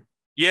question, John?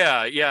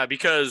 Yeah,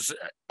 because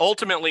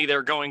ultimately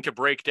they're going to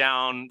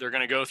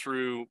go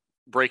through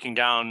breaking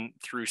down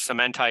through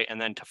cementite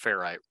and then to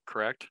ferrite,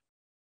 correct?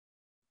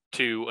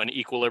 To an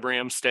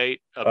equilibrium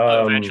state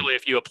eventually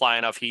if you apply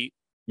enough heat.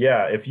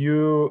 Yeah, if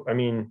you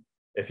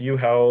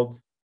held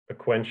a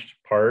quenched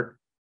part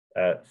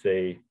at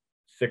say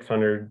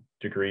 1000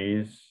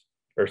 degrees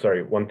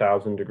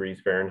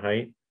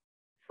Fahrenheit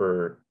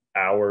for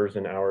hours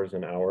and hours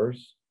and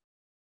hours,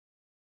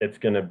 it's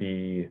going to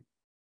be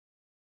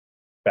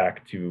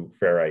back to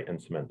ferrite and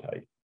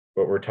cementite.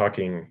 But we're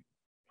talking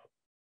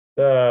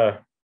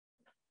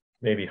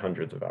maybe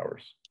hundreds of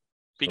hours.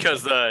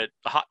 Because the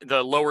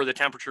lower the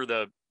temperature,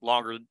 the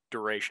longer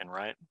duration,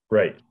 right?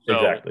 Right, so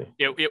exactly.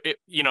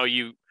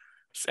 You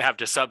have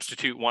to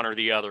substitute one or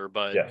the other,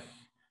 but yes,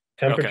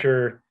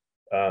 temperature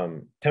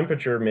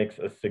makes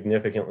a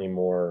significantly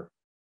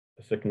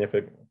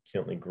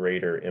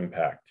greater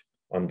impact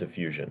on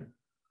diffusion,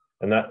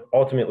 and that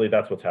ultimately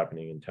that's what's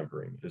happening in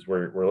tempering, is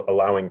we're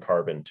allowing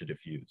carbon to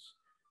diffuse.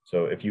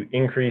 So if you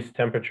increase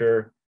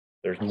temperature,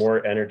 there's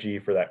more energy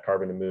for that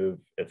carbon to move.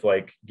 It's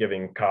like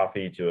giving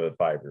coffee to a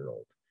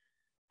 5-year-old.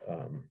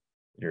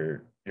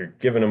 You're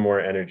giving them more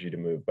energy to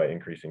move by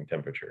increasing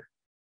temperature.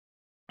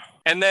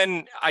 And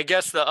then I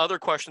guess the other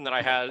question that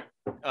I had,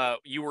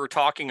 you were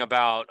talking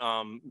about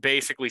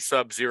basically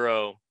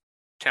sub-zero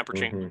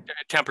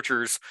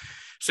temperatures.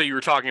 So you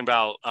were talking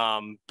about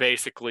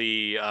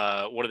basically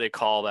what do they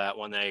call that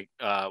when they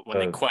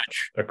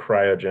quench? A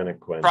cryogenic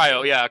quench.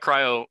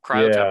 Cryo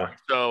temperature.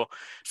 So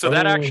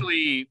that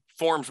actually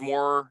forms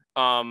more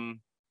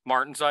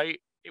martensite.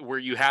 Where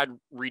you had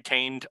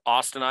retained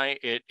austenite,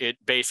 it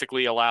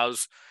basically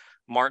allows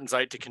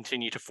martensite to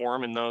continue to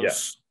form in those.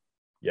 Yes.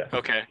 Yes.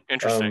 Okay,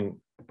 interesting.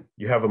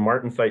 You have a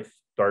martensite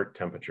start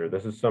temperature.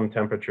 This is some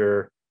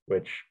temperature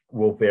which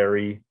will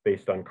vary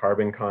based on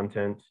carbon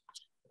content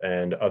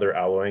and other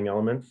alloying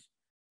elements,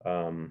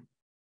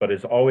 but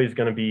is always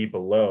going to be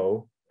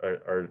below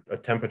or a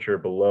temperature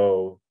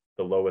below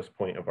the lowest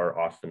point of our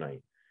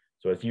austenite.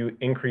 So as you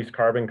increase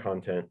carbon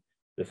content,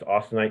 this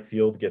austenite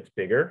field gets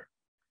bigger,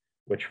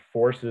 which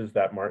forces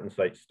that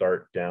martensite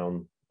start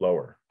down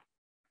lower.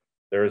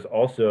 There is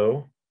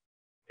also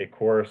a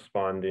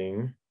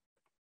corresponding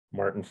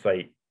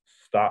martensite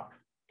stop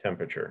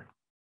temperature.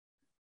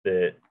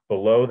 That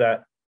below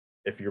that,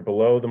 if you're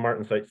below the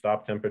martensite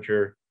stop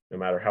temperature, no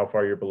matter how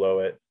far you're below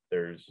it,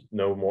 there's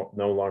no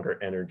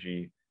longer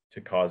energy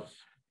to cause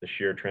the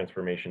shear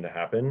transformation to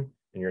happen,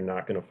 and you're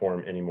not going to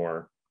form any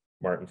more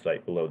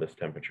martensite below this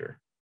temperature,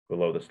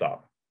 below the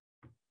stop.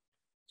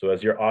 So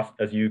as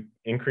you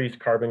increase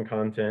carbon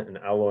content and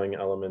alloying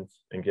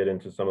elements and get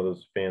into some of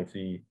those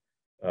fancy,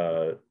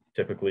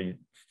 typically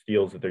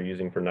steels that they're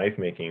using for knife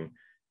making,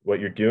 what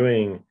you're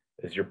doing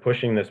is you're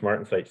pushing this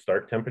martensite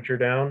start temperature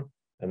down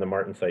and the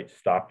martensite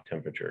stop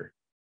temperature.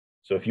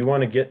 So if you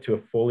want to get to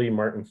a fully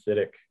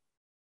martensitic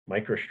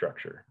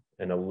microstructure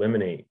and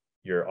eliminate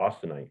your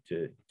austenite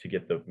to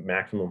get the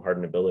maximum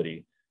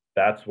hardenability,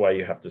 that's why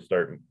you have to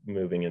start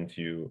moving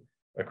into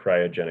a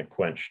cryogenic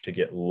quench to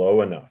get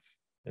low enough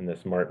in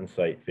this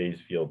martensite phase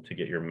field to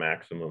get your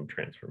maximum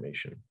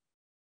transformation.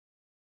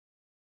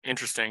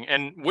 Interesting.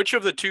 And which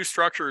of the two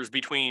structures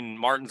between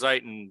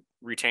martensite and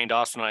retained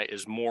austenite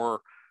is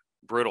more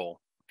brittle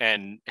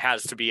and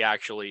has to be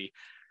actually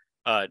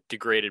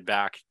degraded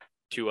back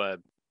to a,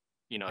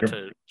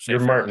 to say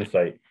your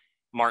martensite.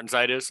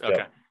 Martensite is? Okay.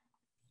 Yep.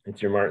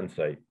 It's your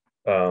martensite.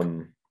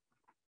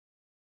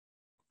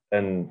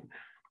 And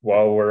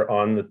while we're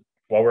on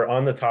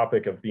the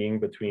topic of being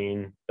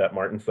between that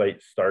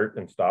martensite start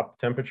and stop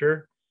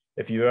temperature,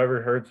 if you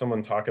ever heard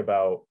someone talk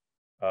about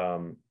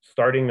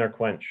starting their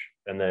quench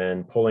and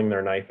then pulling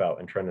their knife out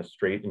and trying to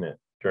straighten it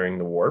during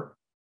the warp,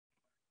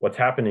 what's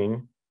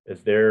happening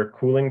is they're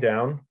cooling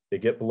down, they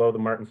get below the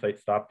martensite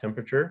stop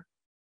temperature,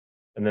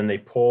 and then they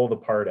pull the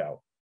part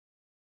out.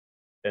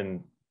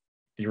 And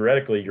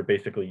theoretically,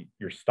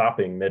 you're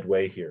stopping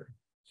midway here.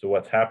 So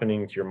what's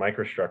happening to your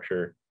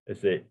microstructure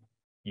is that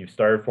you've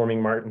started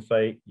forming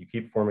martensite, you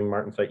keep forming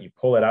martensite, you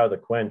pull it out of the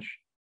quench,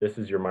 this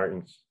is your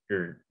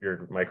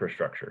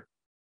microstructure.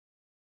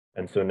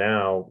 And so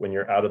now when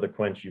you're out of the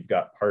quench, you've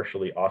got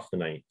partially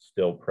austenite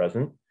still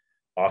present.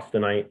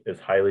 Austenite is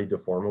highly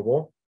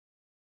deformable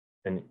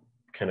and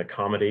can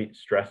accommodate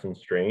stress and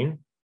strain.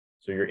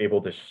 So you're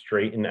able to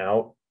straighten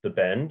out the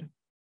bend,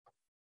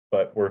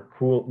 but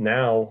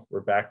now we're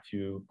back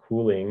to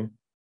cooling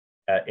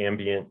at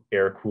ambient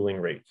air cooling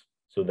rates.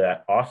 So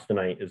that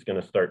austenite is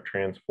going to start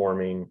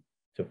transforming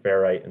to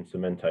ferrite and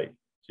cementite.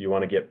 So you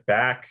want to get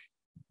back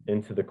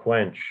into the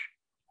quench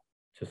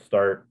to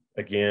start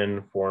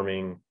again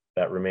forming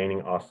that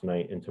remaining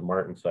austenite into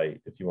martensite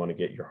if you want to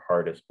get your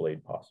hardest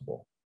blade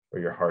possible or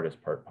your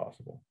hardest part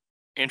possible.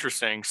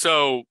 Interesting.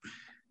 So,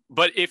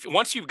 but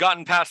once you've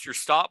gotten past your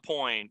stop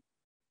point,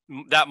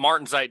 that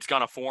martensite's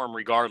going to form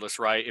regardless,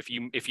 right? If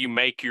you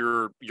make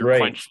your right.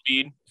 Quench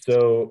speed.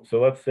 So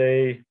let's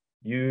say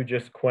you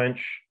just quench,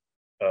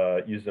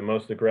 use the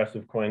most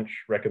aggressive quench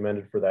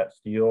recommended for that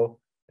steel,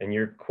 and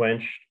your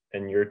quench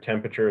and your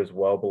temperature is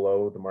well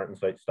below the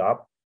martensite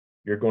stop,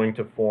 you're going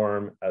to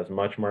form as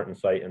much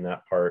martensite in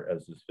that part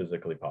as is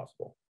physically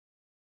possible.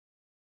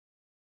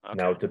 Okay.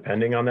 Now,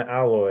 depending on the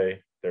alloy,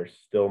 there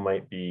still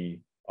might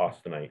be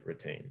austenite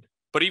retained.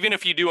 But even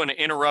if you do an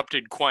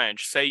interrupted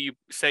quench, say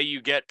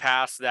you get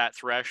past that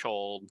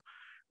threshold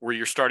where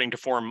you're starting to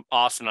form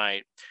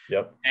austenite,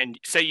 yep, and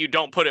say you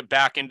don't put it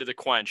back into the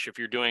quench if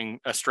you're doing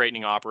a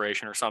straightening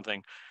operation or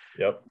something,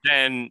 yep,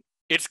 then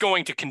it's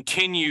going to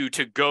continue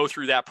to go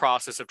through that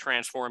process of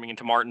transforming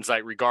into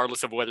martensite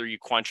regardless of whether you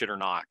quench it or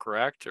not,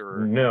 correct?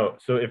 Or no.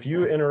 So if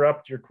you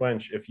interrupt your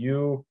quench, if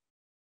you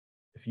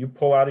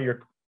pull out of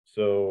your,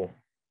 so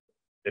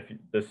if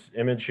this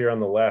image here on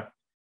the left,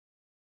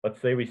 let's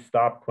say we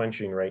stop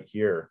quenching right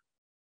here,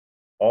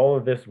 all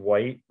of this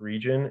white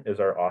region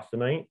is our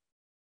austenite.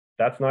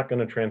 That's not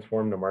going to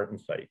transform to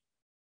martensite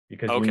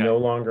because okay, you no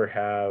longer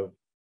have,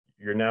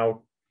 you're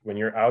now, when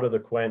you're out of the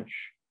quench,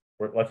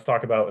 let's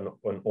talk about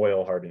an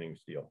oil hardening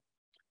steel.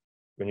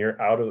 When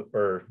you're out of,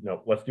 or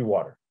no, let's do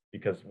water,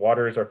 because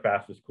water is our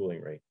fastest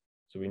cooling rate.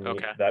 So we need,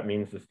 okay, that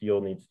means the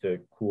steel needs to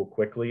cool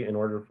quickly in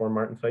order to form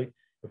martensite.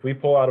 If we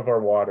pull out of our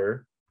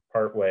water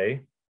part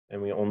way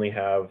and we only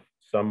have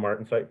some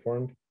martensite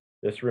formed,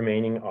 this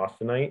remaining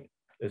austenite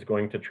is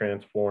going to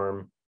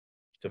transform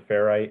to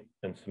ferrite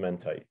and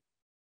cementite.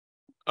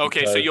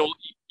 Okay, so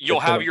you'll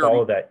have your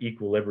follow that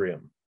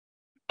equilibrium.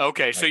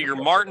 Okay, so your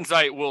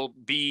martensite will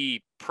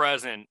be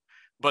present,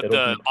 but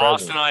the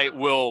austenite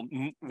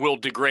will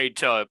degrade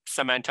to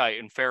cementite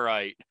and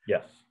ferrite.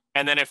 Yes.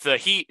 And then if the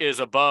heat is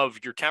above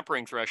your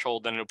tempering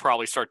threshold, then it'll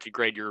probably start to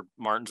degrade your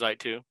martensite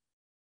too.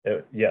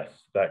 Yes,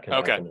 that can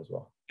happen as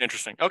well.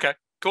 Interesting. Okay,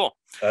 cool.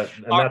 And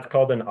that's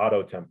called an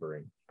auto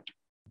tempering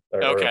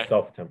or a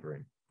self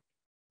tempering.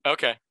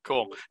 Okay,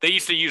 cool. They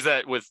used to use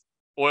that with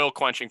oil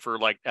quenching for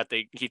like at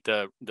the heat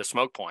the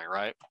smoke point,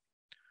 right?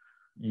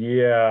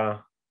 Yeah.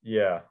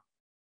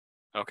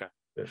 Okay.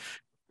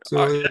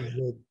 So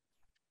the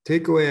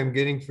takeaway I'm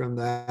getting from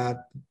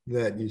that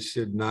you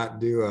should not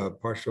do a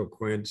partial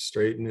quench,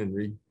 straighten,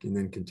 and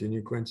then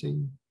continue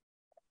quenching.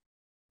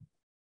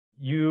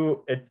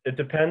 It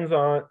depends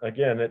on,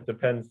 again, it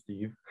depends,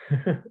 Steve.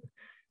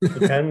 It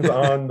depends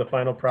on the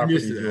final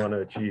properties you want to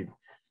achieve.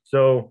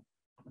 So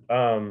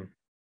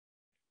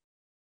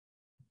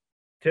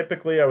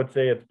typically I would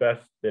say it's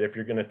best that if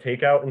you're going to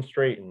take out and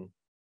straighten,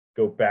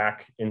 go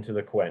back into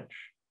the quench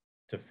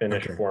to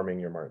finish forming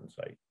your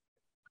martensite.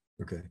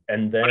 Okay.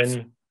 And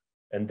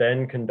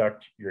then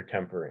conduct your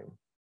tempering.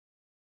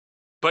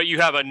 But you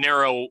have a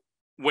narrow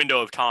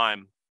window of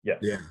time. Yes.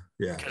 Yeah.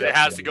 Because it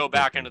has to go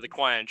back into the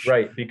quench.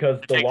 Right, because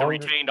the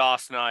retained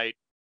austenite.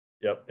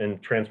 Yep,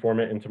 and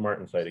transform it into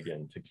martensite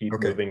again to keep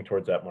moving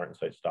towards that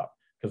martensite stop.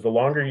 Because the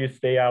longer you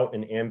stay out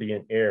in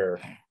ambient air,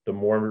 the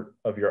more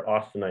of your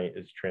austenite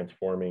is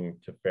transforming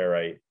to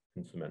ferrite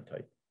and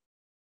cementite,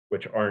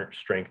 which aren't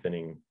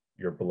strengthening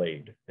your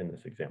blade in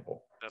this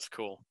example. That's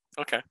cool.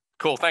 Okay,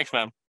 cool. Thanks,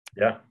 man.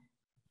 Yeah.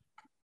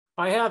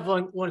 I have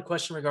one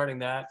question regarding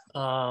that.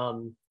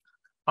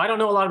 I don't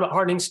know a lot about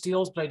hardening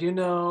steels, but I do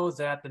know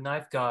that the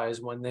knife guys,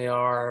 when they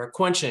are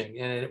quenching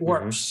and it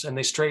warps and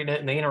they straighten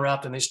it and they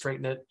interrupt and they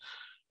straighten it,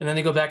 and then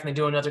they go back and they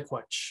do another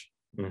quench.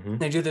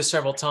 They do this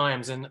several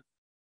times, and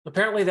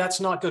apparently that's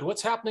not good.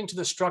 What's happening to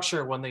the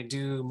structure when they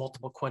do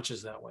multiple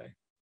quenches that way?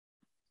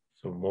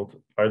 So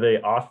are they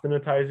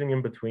austenitizing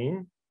in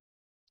between?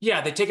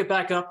 Yeah, they take it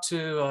back up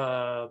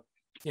to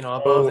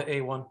above the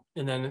A1,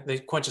 and then they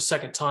quench a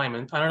second time.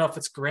 And I don't know if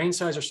it's grain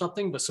size or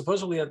something, but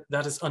supposedly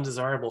that is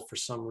undesirable for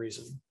some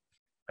reason.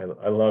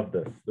 I love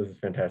this. This is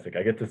fantastic.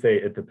 I get to say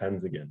it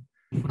depends again.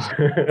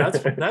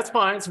 That's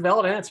fine. It's a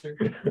valid answer.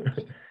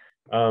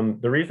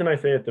 The reason I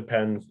say it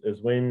depends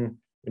is when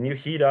you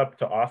heat up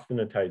to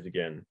austenitize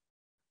again,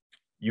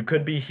 you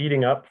could be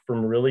heating up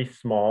from really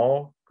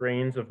small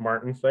grains of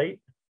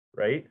martensite,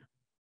 right?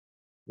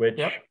 Which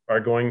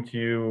are going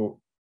to,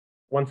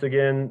 once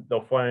again,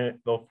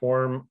 they'll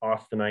form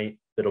austenite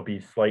that'll be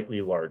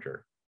slightly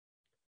larger.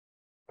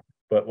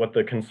 But what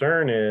the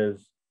concern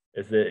is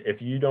that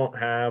if you don't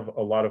have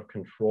a lot of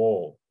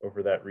control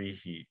over that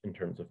reheat in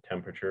terms of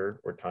temperature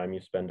or time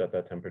you spend at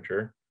that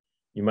temperature,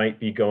 you might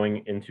be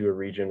going into a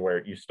region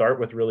where you start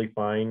with really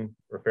fine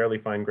or fairly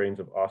fine grains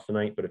of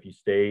austenite, but if you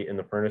stay in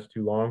the furnace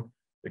too long,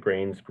 the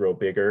grains grow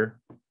bigger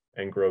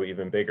and grow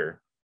even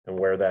bigger. And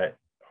where that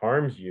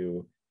harms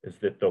you is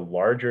that the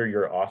larger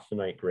your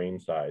austenite grain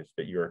size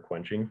that you're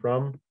quenching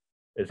from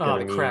is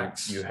going to mean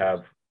cracks. You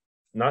have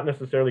not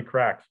necessarily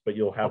cracks, but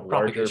you'll have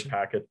larger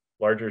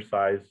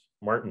size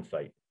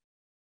martensite.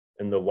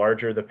 And the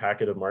larger the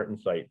packet of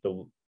martensite,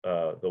 the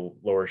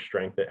lower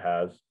strength it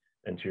has.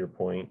 And to your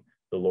point,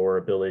 the lower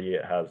ability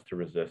it has to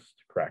resist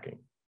cracking.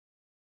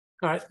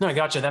 All right, no, I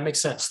got you. That makes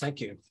sense. Thank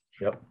you.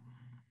 Yep.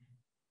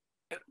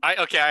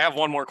 I have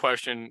one more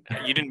question.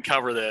 You didn't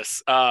cover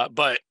this,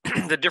 but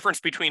the difference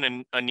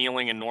between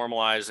annealing and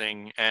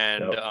normalizing,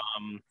 and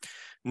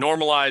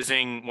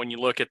normalizing, when you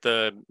look at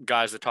the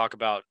guys that talk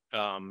about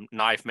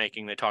knife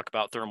making, they talk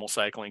about thermal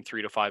cycling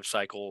 3 to 5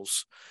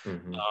 cycles,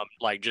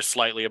 like just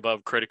slightly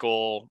above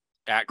critical,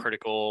 at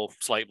critical,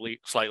 slightly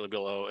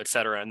below, et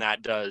cetera. And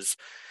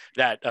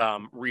that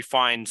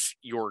refines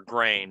your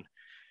grain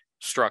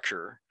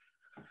structure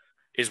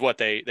is what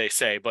they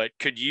say. But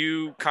could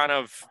you kind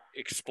of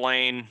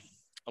explain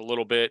a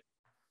little bit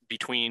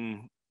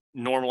between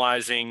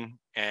normalizing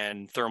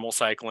and thermal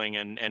cycling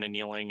and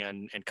annealing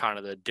and kind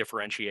of the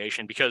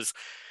differentiation? Because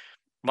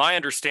my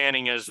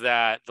understanding is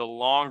that the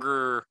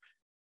longer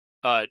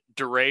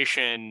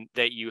duration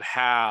that you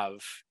have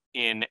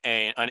in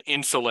an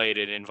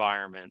insulated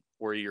environment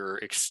where you're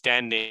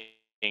extending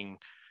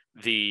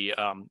the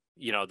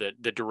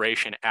the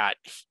duration at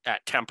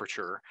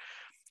temperature,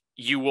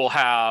 you will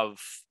have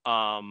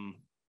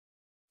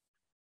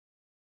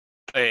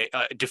a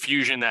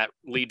diffusion that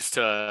leads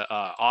to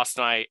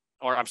austenite,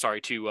 or I'm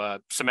sorry, to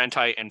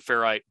cementite and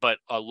ferrite, but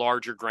a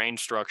larger grain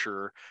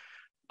structure,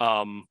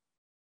 and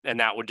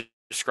that would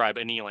describe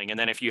annealing. And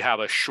then if you have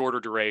a shorter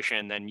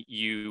duration, then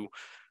you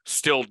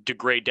still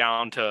degrade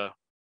down to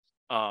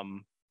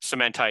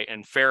cementite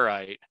and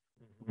ferrite,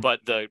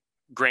 but the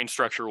grain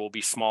structure will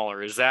be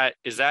smaller. Is that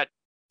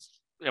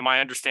am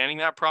I understanding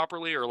that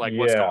properly, or like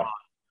what's going on?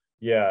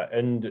 Yeah,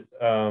 and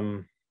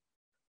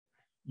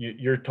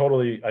you're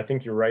totally, I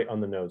think you're right on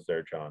the nose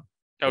there, John,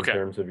 in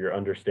terms of your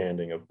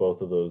understanding of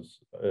both of those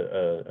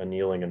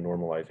annealing and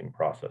normalizing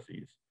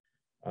processes.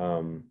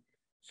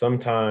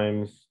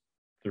 Sometimes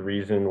the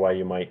reason why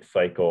you might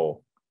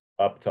cycle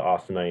up to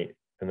austenite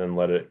and then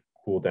let it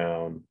cool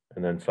down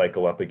and then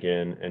cycle up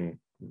again and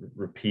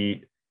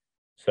repeat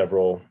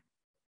several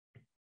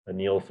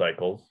anneal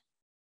cycles.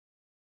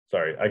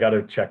 Sorry, I got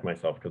to check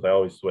myself because I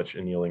always switch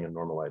annealing and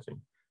normalizing.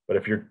 But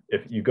if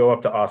you go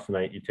up to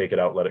austenite, you take it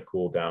out, let it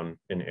cool down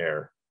in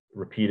air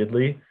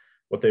repeatedly.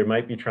 What they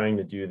might be trying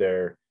to do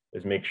there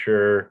is make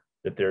sure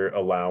that they're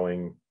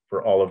allowing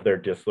for all of their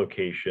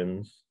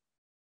dislocations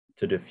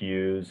to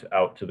diffuse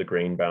out to the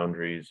grain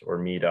boundaries or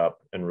meet up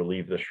and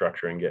relieve the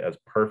structure and get as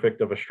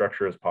perfect of a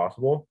structure as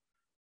possible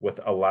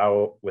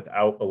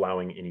without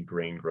allowing any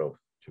grain growth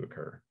to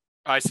occur.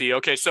 I see.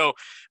 Okay. So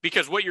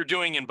because what you're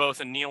doing in both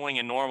annealing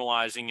and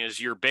normalizing is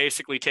you're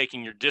basically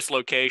taking your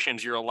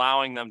dislocations, you're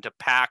allowing them to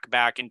pack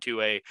back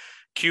into a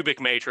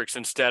cubic matrix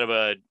instead of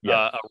a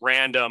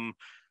random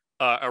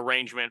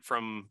arrangement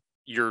from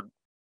your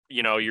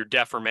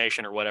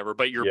deformation or whatever,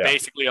 but you're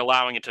basically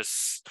allowing it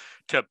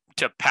to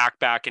pack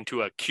back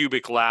into a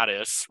cubic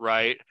lattice,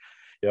 right?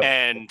 Yep.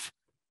 And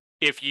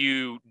if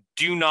you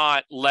do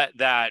not let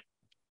that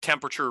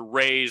temperature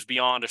raise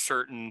beyond a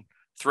certain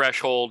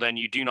threshold and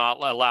you do not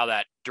allow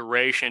that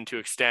duration to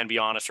extend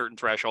beyond a certain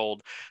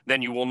threshold,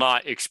 then you will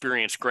not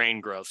experience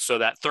grain growth. So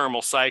that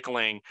thermal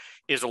cycling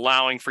is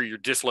allowing for your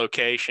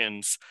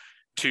dislocations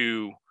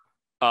to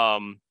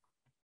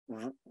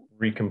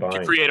recombine,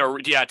 to create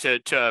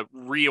to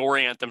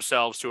reorient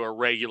themselves to a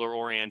regular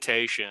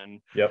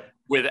orientation. Yep.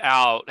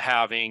 Without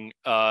having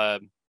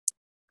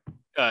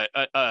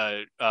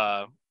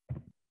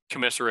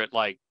commensurate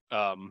like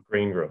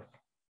grain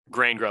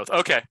growth.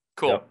 Okay,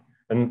 cool. Yep.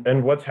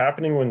 And what's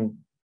happening when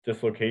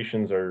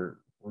dislocations are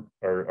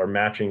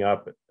matching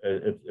up,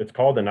 it's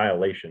called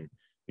annihilation,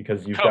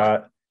 because you've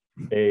got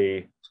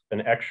an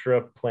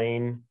extra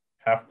plane,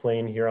 half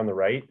plane here on the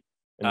right,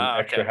 and an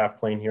extra half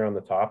plane here on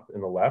the top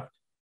and the left.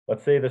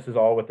 Let's say this is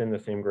all within the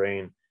same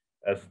grain.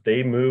 As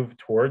they move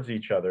towards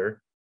each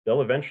other,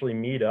 they'll eventually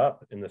meet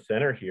up in the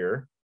center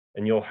here,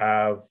 and you'll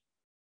have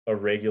a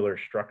regular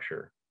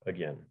structure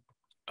again.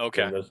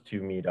 Okay. And those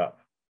two meet up.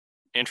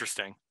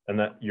 Interesting. And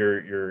that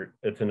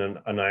it's an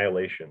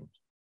annihilation.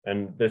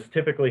 And this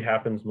typically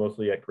happens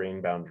mostly at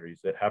grain boundaries.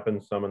 It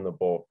happens some in the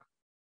bulk,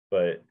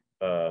 but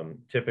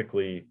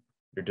typically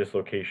your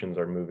dislocations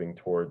are moving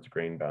towards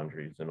grain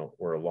boundaries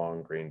or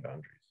along grain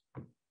boundaries.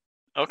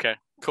 Okay,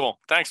 cool.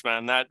 Thanks,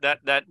 man.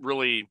 That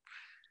really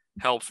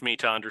helps me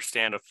to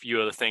understand a few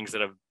of the things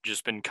that have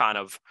just been kind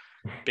of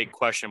big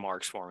question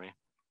marks for me.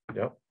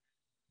 Yep.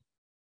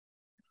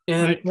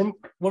 And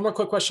one more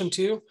quick question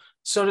too.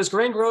 So does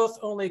grain growth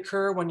only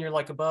occur when you're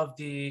like above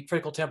the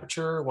critical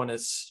temperature, when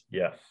it's?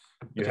 Yes.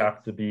 You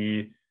have to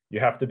be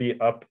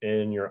up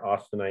in your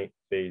austenite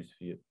phase,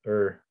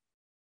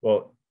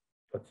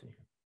 let's see.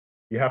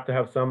 You have to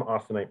have some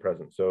austenite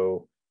present.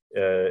 So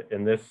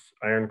in this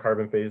iron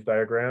carbon phase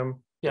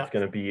diagram, it's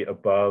going to be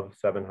above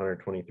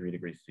 723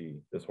 degrees C,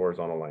 this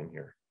horizontal line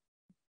here,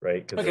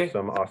 right? Because there's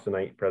some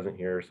austenite present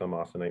here, some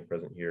austenite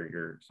present here.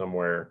 You're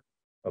somewhere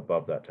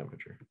above that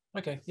temperature.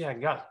 Okay, yeah,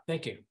 got it.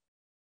 Thank you.